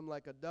upon him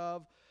like a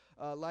dove,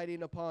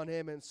 lighting upon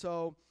him. And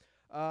so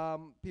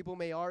people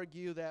may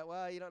argue that,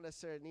 well, you don't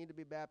necessarily need to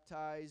be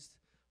baptized.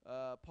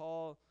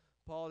 Paul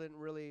didn't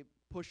really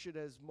push it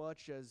as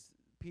much as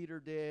Peter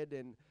did,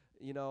 and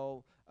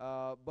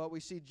but we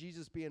see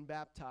Jesus being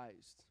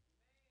baptized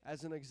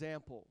as an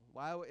example.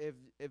 Why,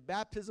 if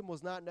baptism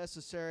was not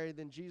necessary,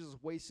 then Jesus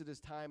wasted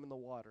his time in the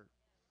water.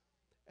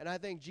 And I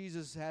think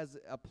Jesus has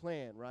a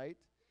plan, right?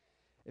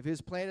 If his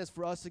plan is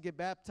for us to get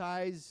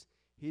baptized,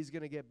 he's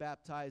going to get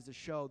baptized to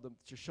show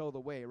the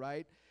way,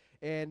 right?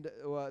 And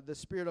the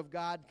Spirit of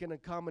God going to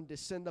come and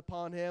descend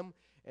upon him.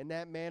 In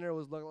that manner, it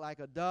was looking like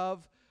a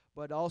dove,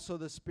 but also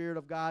the Spirit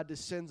of God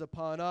descends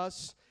upon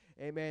us.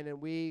 Amen.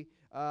 And we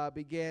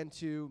began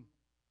to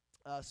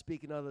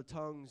speak in other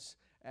tongues,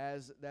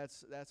 as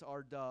that's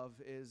our dove,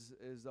 is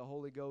the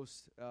Holy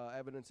Ghost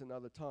evidence in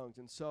other tongues.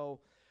 And so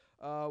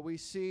we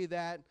see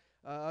that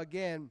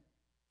again,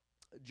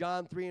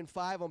 John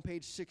 3:5 on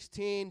page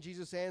 16,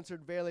 Jesus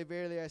answered, Verily,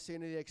 verily, I say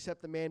unto thee,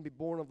 except the man be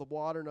born of the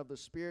water and of the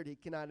Spirit, he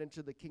cannot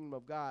enter the kingdom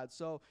of God.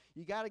 So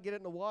you got to get it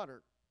in the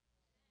water.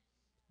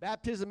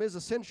 Baptism is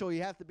essential.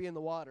 You have to be in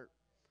the water.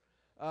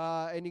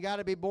 And you got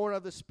to be born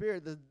of the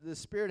Spirit. The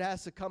Spirit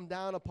has to come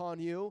down upon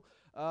you,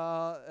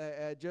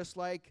 just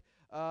like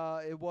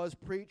it was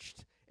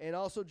preached, and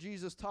also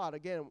Jesus taught.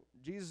 Again,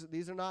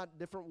 these are not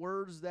different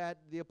words that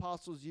the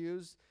apostles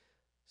used.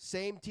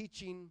 Same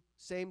teaching,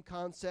 same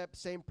concept,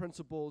 same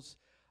principles.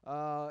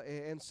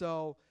 And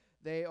so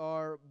they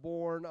are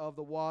born of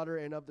the water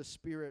and of the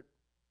Spirit.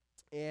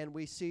 And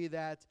we see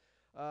that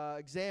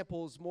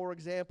more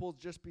examples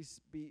just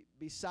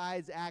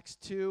besides Acts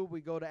 2.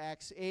 We go to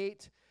Acts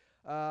 8.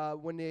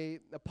 When the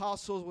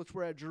apostles which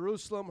were at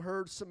Jerusalem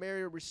heard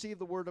Samaria receive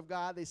the word of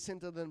God, they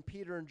sent to them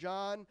Peter and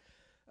John.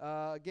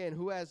 Again,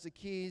 who has the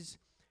keys?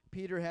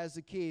 Peter has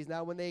the keys.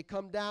 Now, when they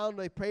come down,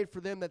 they prayed for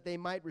them that they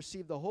might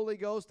receive the Holy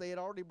Ghost. They had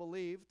already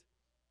believed,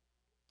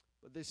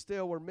 but they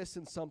still were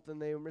missing something.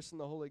 They were missing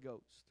the Holy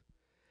Ghost.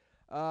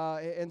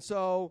 And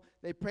so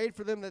they prayed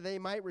for them that they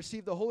might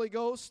receive the Holy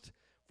Ghost.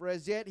 For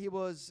as yet he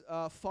was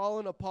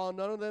fallen upon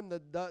none of them.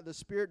 The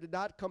Spirit did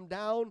not come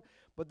down,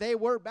 but they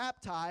were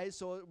baptized.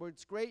 So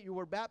it's great you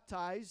were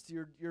baptized.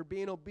 You're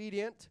being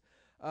obedient.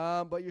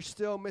 But you're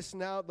still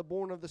missing out the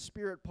born of the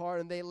Spirit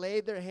part. And they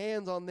laid their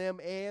hands on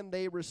them, and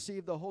they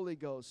received the Holy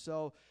Ghost.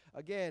 So,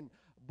 again,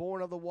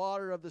 born of the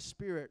water of the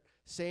Spirit.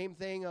 Same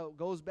thing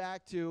goes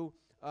back to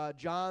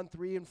John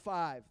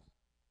 3:5.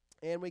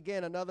 And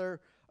again, another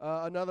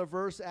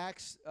verse,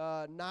 Acts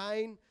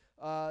 9.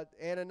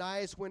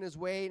 Ananias went his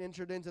way and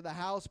entered into the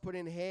house,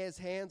 putting his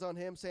hands on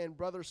him, saying,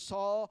 Brother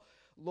Saul,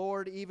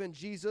 Lord, even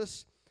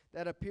Jesus,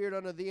 that appeared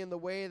unto thee in the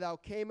way thou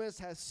camest,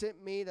 has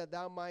sent me that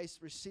thou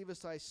mightst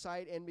receivest thy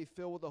sight and be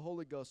filled with the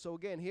Holy Ghost. So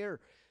again, here,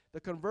 the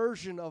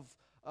conversion of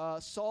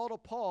Saul to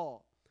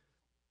Paul.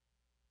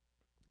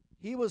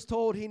 He was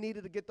told he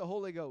needed to get the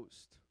Holy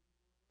Ghost,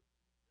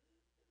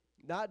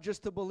 not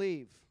just to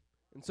believe.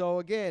 And so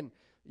again,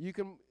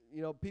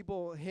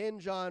 people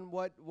hinge on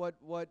what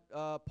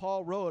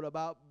Paul wrote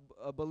about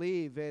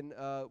believe, and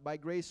by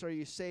grace are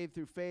you saved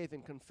through faith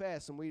and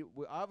confess. And we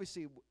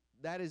obviously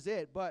that is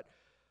it, but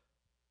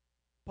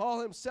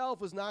Paul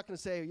himself was not going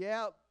to say,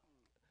 yeah,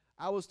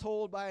 I was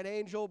told by an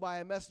angel, by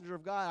a messenger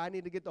of God, I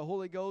need to get the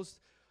Holy Ghost.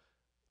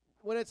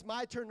 When it's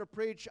my turn to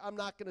preach, I'm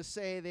not going to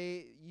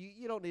say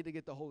you don't need to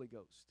get the Holy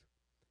Ghost.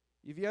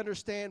 If you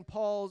understand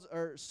Paul's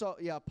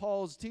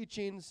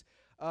teachings,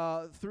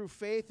 through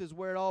faith is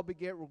where it all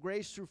began.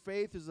 Grace through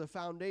faith is the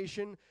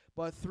foundation,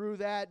 but through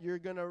that you're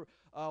going to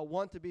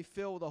want to be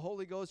filled with the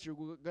Holy Ghost. You're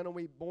going to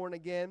be born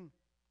again.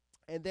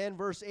 And then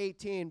verse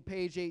 18,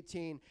 page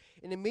 18.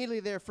 And immediately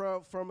there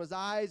from his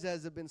eyes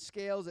as had been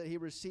scales, that he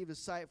received his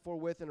sight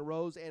forthwith, and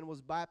arose and was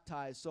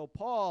baptized. So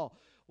Paul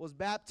was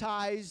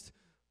baptized,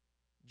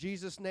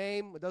 Jesus'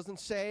 name. It doesn't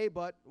say,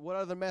 but what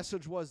other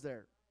message was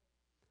there?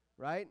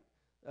 Right?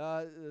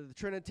 The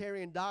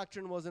Trinitarian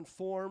doctrine wasn't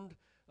formed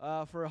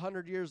for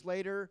 100 years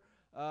later.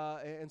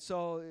 And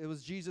so it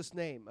was Jesus'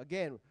 name.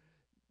 Again,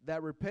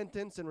 that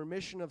repentance and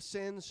remission of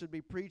sins should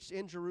be preached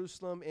in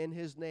Jerusalem in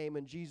his name,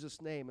 in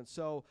Jesus' name. And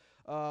so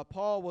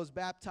Paul was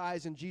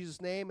baptized in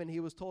Jesus' name, and he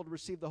was told to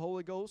receive the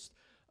Holy Ghost.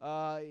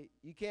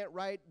 You can't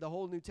write the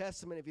whole New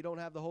Testament if you don't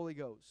have the Holy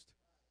Ghost.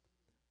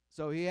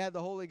 So he had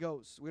the Holy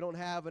Ghost. We don't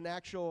have an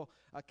actual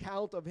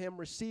account of him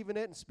receiving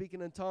it and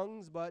speaking in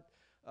tongues, but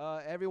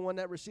everyone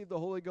that received the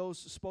Holy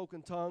Ghost spoke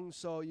in tongues,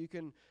 so you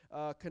can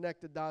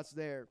connect the dots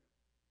there.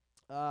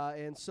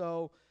 And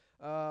so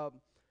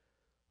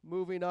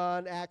moving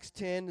on, Acts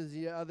 10 is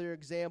the other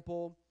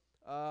example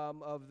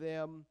of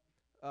them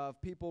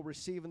of people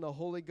receiving the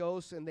Holy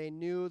Ghost, and they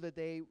knew that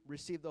they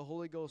received the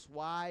Holy Ghost.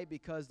 Why?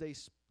 Because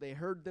they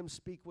heard them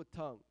speak with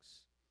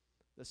tongues.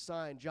 The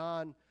sign,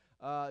 John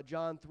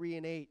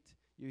 3:8.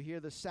 You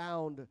hear the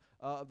sound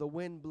of the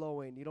wind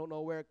blowing. You don't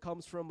know where it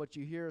comes from, but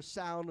you hear a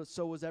sound, and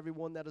so is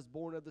everyone that is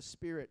born of the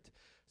Spirit.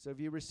 So if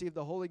you receive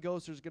the Holy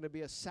Ghost, there's going to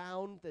be a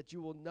sound that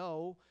you will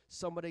know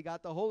somebody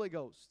got the Holy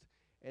Ghost.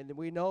 And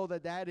we know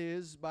that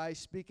is by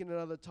speaking in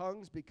other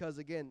tongues, because,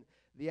 again,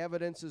 the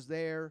evidence is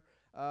there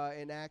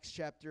in Acts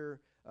chapter,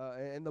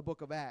 in the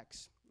book of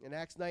Acts. In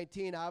Acts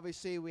 19,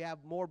 obviously, we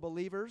have more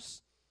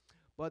believers,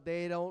 but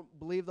they don't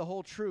believe the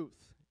whole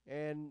truth.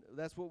 And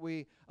that's what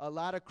a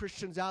lot of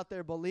Christians out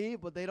there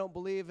believe, but they don't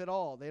believe at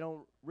all. They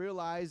don't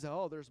realize,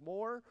 there's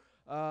more.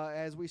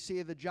 As we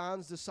see the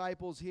John's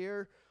disciples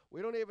here,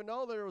 we don't even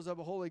know there was a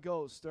Holy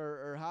Ghost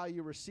or how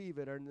you receive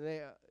it.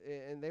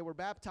 And they were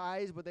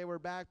baptized, but they were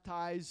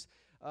baptized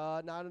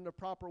not in the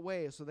proper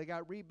way, so they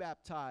got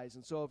rebaptized.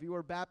 And so if you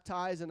were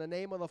baptized in the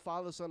name of the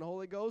Father, Son, and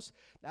Holy Ghost,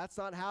 that's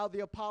not how the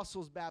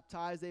apostles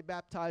baptized. They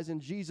baptized in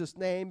Jesus'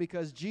 name,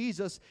 because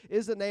Jesus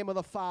is the name of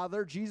the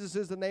Father, Jesus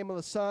is the name of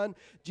the Son,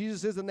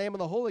 Jesus is the name of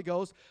the Holy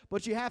Ghost,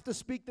 but you have to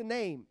speak the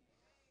name.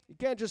 You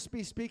can't just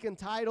be speaking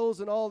titles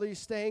and all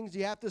these things.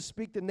 You have to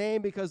speak the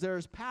name, because there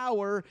is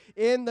power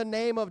in the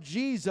name of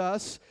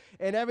Jesus,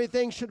 and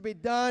everything should be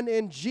done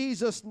in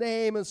Jesus'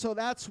 name. And so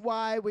that's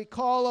why we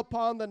call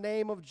upon the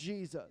name of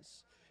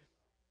Jesus.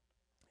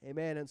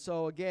 Amen. And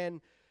so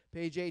again,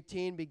 page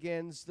 18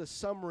 begins the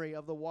summary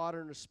of the water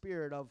and the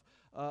Spirit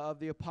of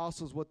the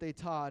apostles, what they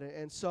taught.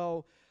 And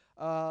so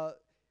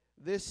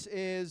this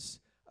is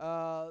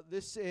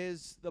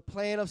the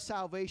plan of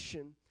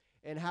salvation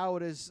and how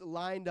it is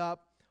lined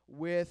up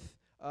with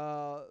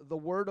the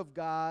Word of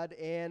God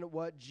and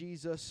what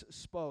Jesus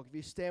spoke. If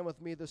you stand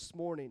with me this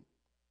morning.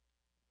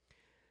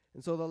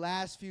 And so the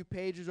last few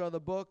pages of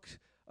the book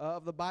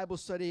of the Bible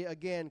study,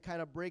 again,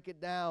 kind of break it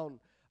down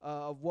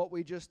of what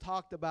we just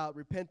talked about,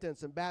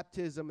 repentance and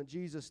baptism in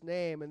Jesus'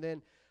 name. And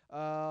then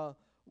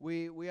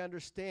we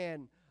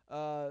understand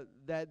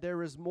that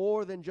there is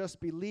more than just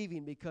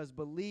believing, because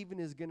believing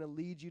is going to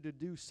lead you to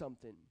do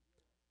something.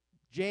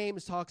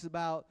 James talks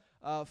about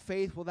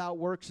faith without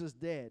works is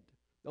dead.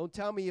 Don't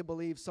tell me you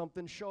believe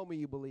something. Show me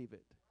you believe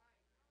it.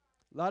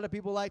 A lot of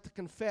people like to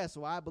confess,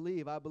 I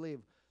believe.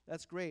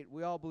 That's great.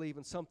 We all believe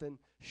in something.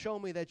 Show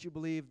me that you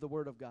believe the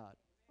Word of God.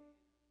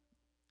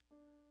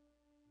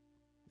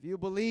 If you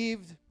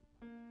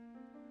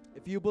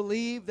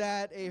believe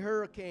that a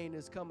hurricane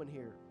is coming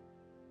here,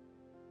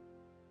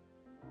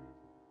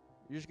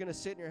 you're just going to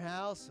sit in your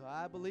house,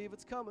 I believe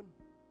it's coming.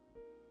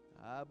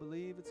 I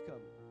believe it's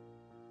coming.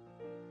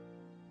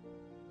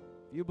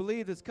 If you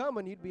believed it's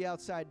coming, you'd be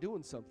outside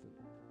doing something.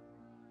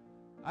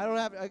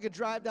 I could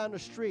drive down the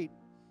street,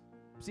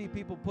 see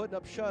people putting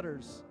up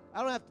shutters.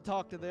 I don't have to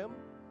talk to them.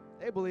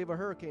 They believe a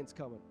hurricane's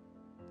coming.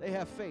 They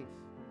have faith.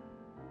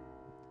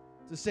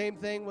 It's the same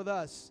thing with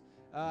us.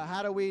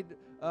 How do we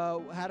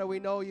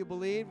know you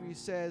believe? He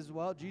says,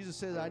 Jesus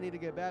says, I need to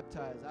get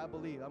baptized. I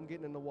believe. I'm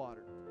getting in the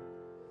water.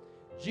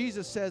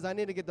 Jesus says, I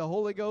need to get the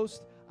Holy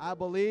Ghost. I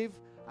believe.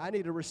 I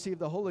need to receive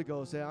the Holy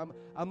Ghost.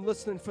 I'm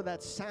listening for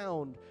that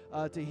sound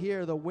to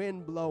hear the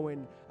wind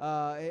blowing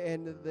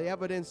and the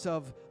evidence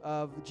of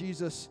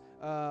Jesus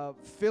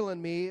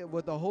filling me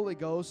with the Holy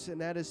Ghost,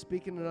 and that is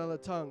speaking in other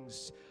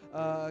tongues.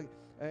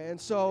 And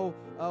so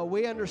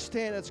we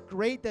understand it's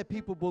great that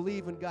people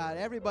believe in God.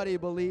 Everybody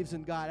believes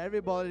in God.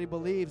 Everybody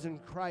believes in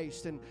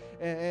Christ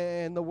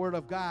and the Word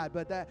of God.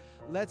 But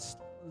let's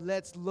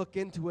look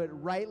into it.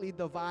 Rightly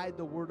divide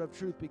the word of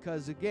truth,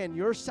 because, again,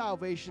 your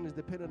salvation is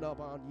dependent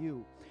upon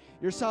you.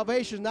 Your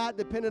salvation is not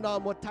dependent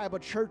on what type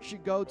of church you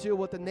go to,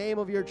 what the name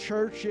of your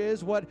church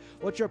is, what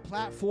your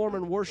platform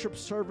and worship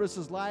service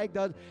is like,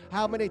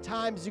 how many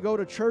times you go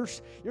to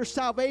church. Your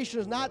salvation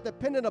is not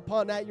dependent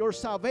upon that. Your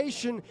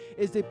salvation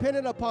is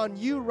dependent upon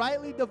you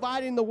rightly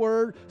dividing the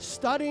word,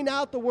 studying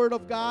out the word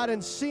of God,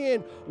 and seeing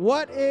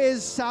what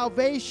is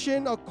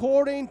salvation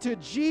according to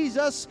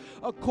Jesus,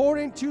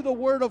 according to the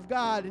word of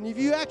God. And if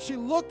you actually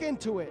look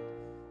into it,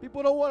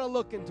 people don't want to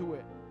look into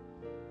it.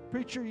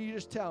 Preacher, you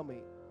just tell me.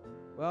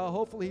 Well,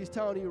 hopefully he's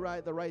telling you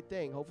the right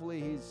thing.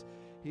 Hopefully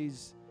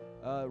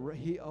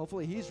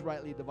hopefully he's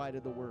rightly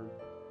divided the word.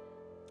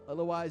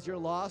 Otherwise, you're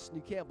lost,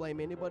 and you can't blame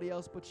anybody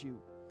else but you.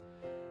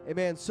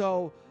 Amen.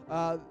 So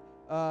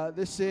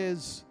this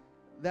is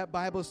that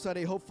Bible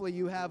study. Hopefully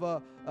you have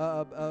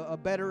a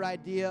better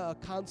idea, a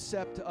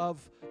concept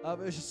of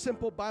a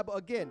simple Bible.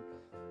 Again,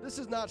 this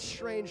is not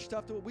strange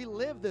stuff. We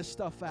live this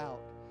stuff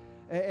out.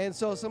 And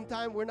so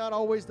sometimes we're not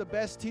always the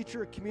best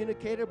teacher or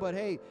communicator, but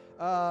hey,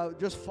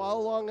 just follow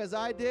along as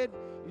I did.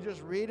 You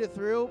just read it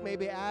through,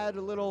 maybe add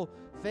a little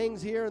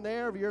things here and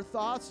there of your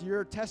thoughts,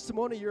 your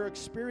testimony, your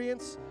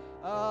experience,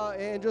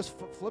 and just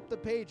flip the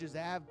pages.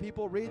 Have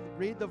people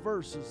read the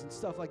verses and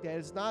stuff like that.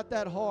 It's not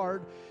that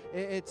hard.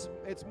 It's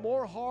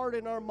more hard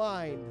in our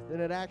mind than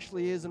it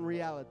actually is in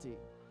reality.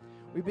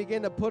 We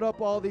begin to put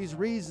up all these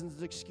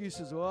reasons,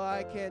 excuses. Well,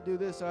 I can't do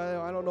this.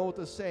 I don't know what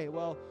to say.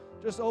 Well,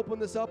 just open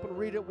this up and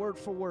read it word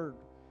for word.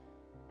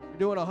 You're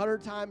doing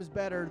 100 times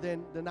better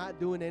than not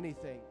doing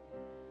anything,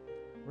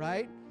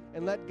 right?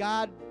 And let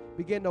God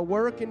begin to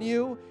work in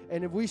you.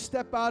 And if we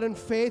step out in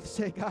faith,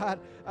 say, God,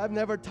 I've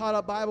never taught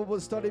a Bible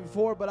study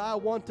before, but I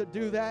want to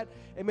do that.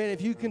 Amen.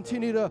 If you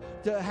continue to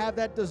have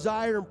that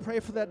desire and pray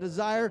for that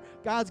desire,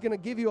 God's going to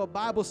give you a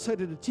Bible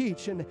study to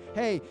teach. And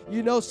hey,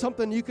 you know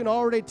something you can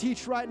already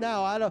teach right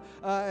now.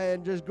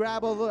 And just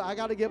grab a little. I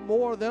got to get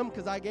more of them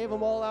because I gave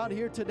them all out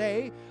here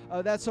today.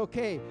 That's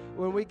okay.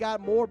 When we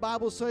got more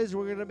Bible studies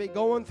we're going to be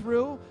going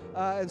through,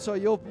 and so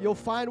you'll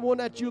find one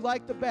that you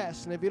like the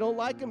best. And if you don't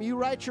like them, you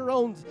write your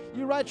own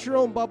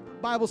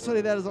Bible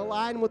study that is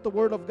aligned with the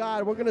Word of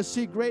God. We're going to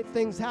see great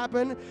things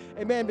happen.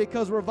 Amen.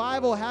 Because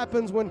revival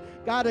happens when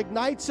God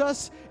ignites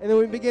us, and then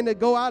we begin to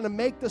go out and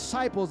make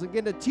disciples and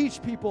begin to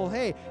teach people,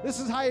 hey, this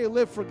is how you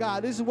live for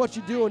God. This is what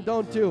you do and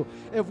don't do.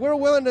 If we're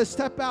willing to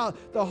step out,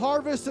 the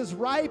harvest is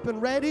ripe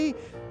and ready.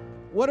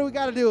 What do we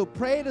got to do?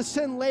 Pray to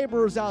send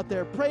laborers out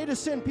there. Pray to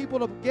send people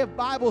to give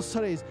Bible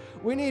studies.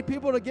 We need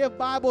people to give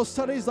Bible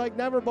studies like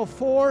never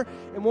before.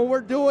 And when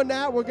we're doing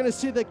that, we're going to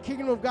see the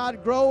kingdom of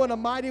God grow in a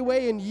mighty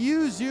way and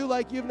use you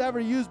like you've never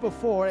used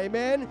before.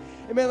 Amen?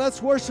 Amen.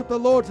 Let's worship the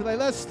Lord today.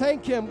 Let's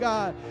thank Him,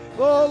 God.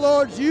 Oh,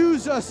 Lord,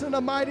 use us in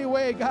a mighty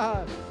way,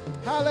 God.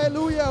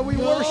 Hallelujah. We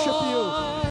worship you.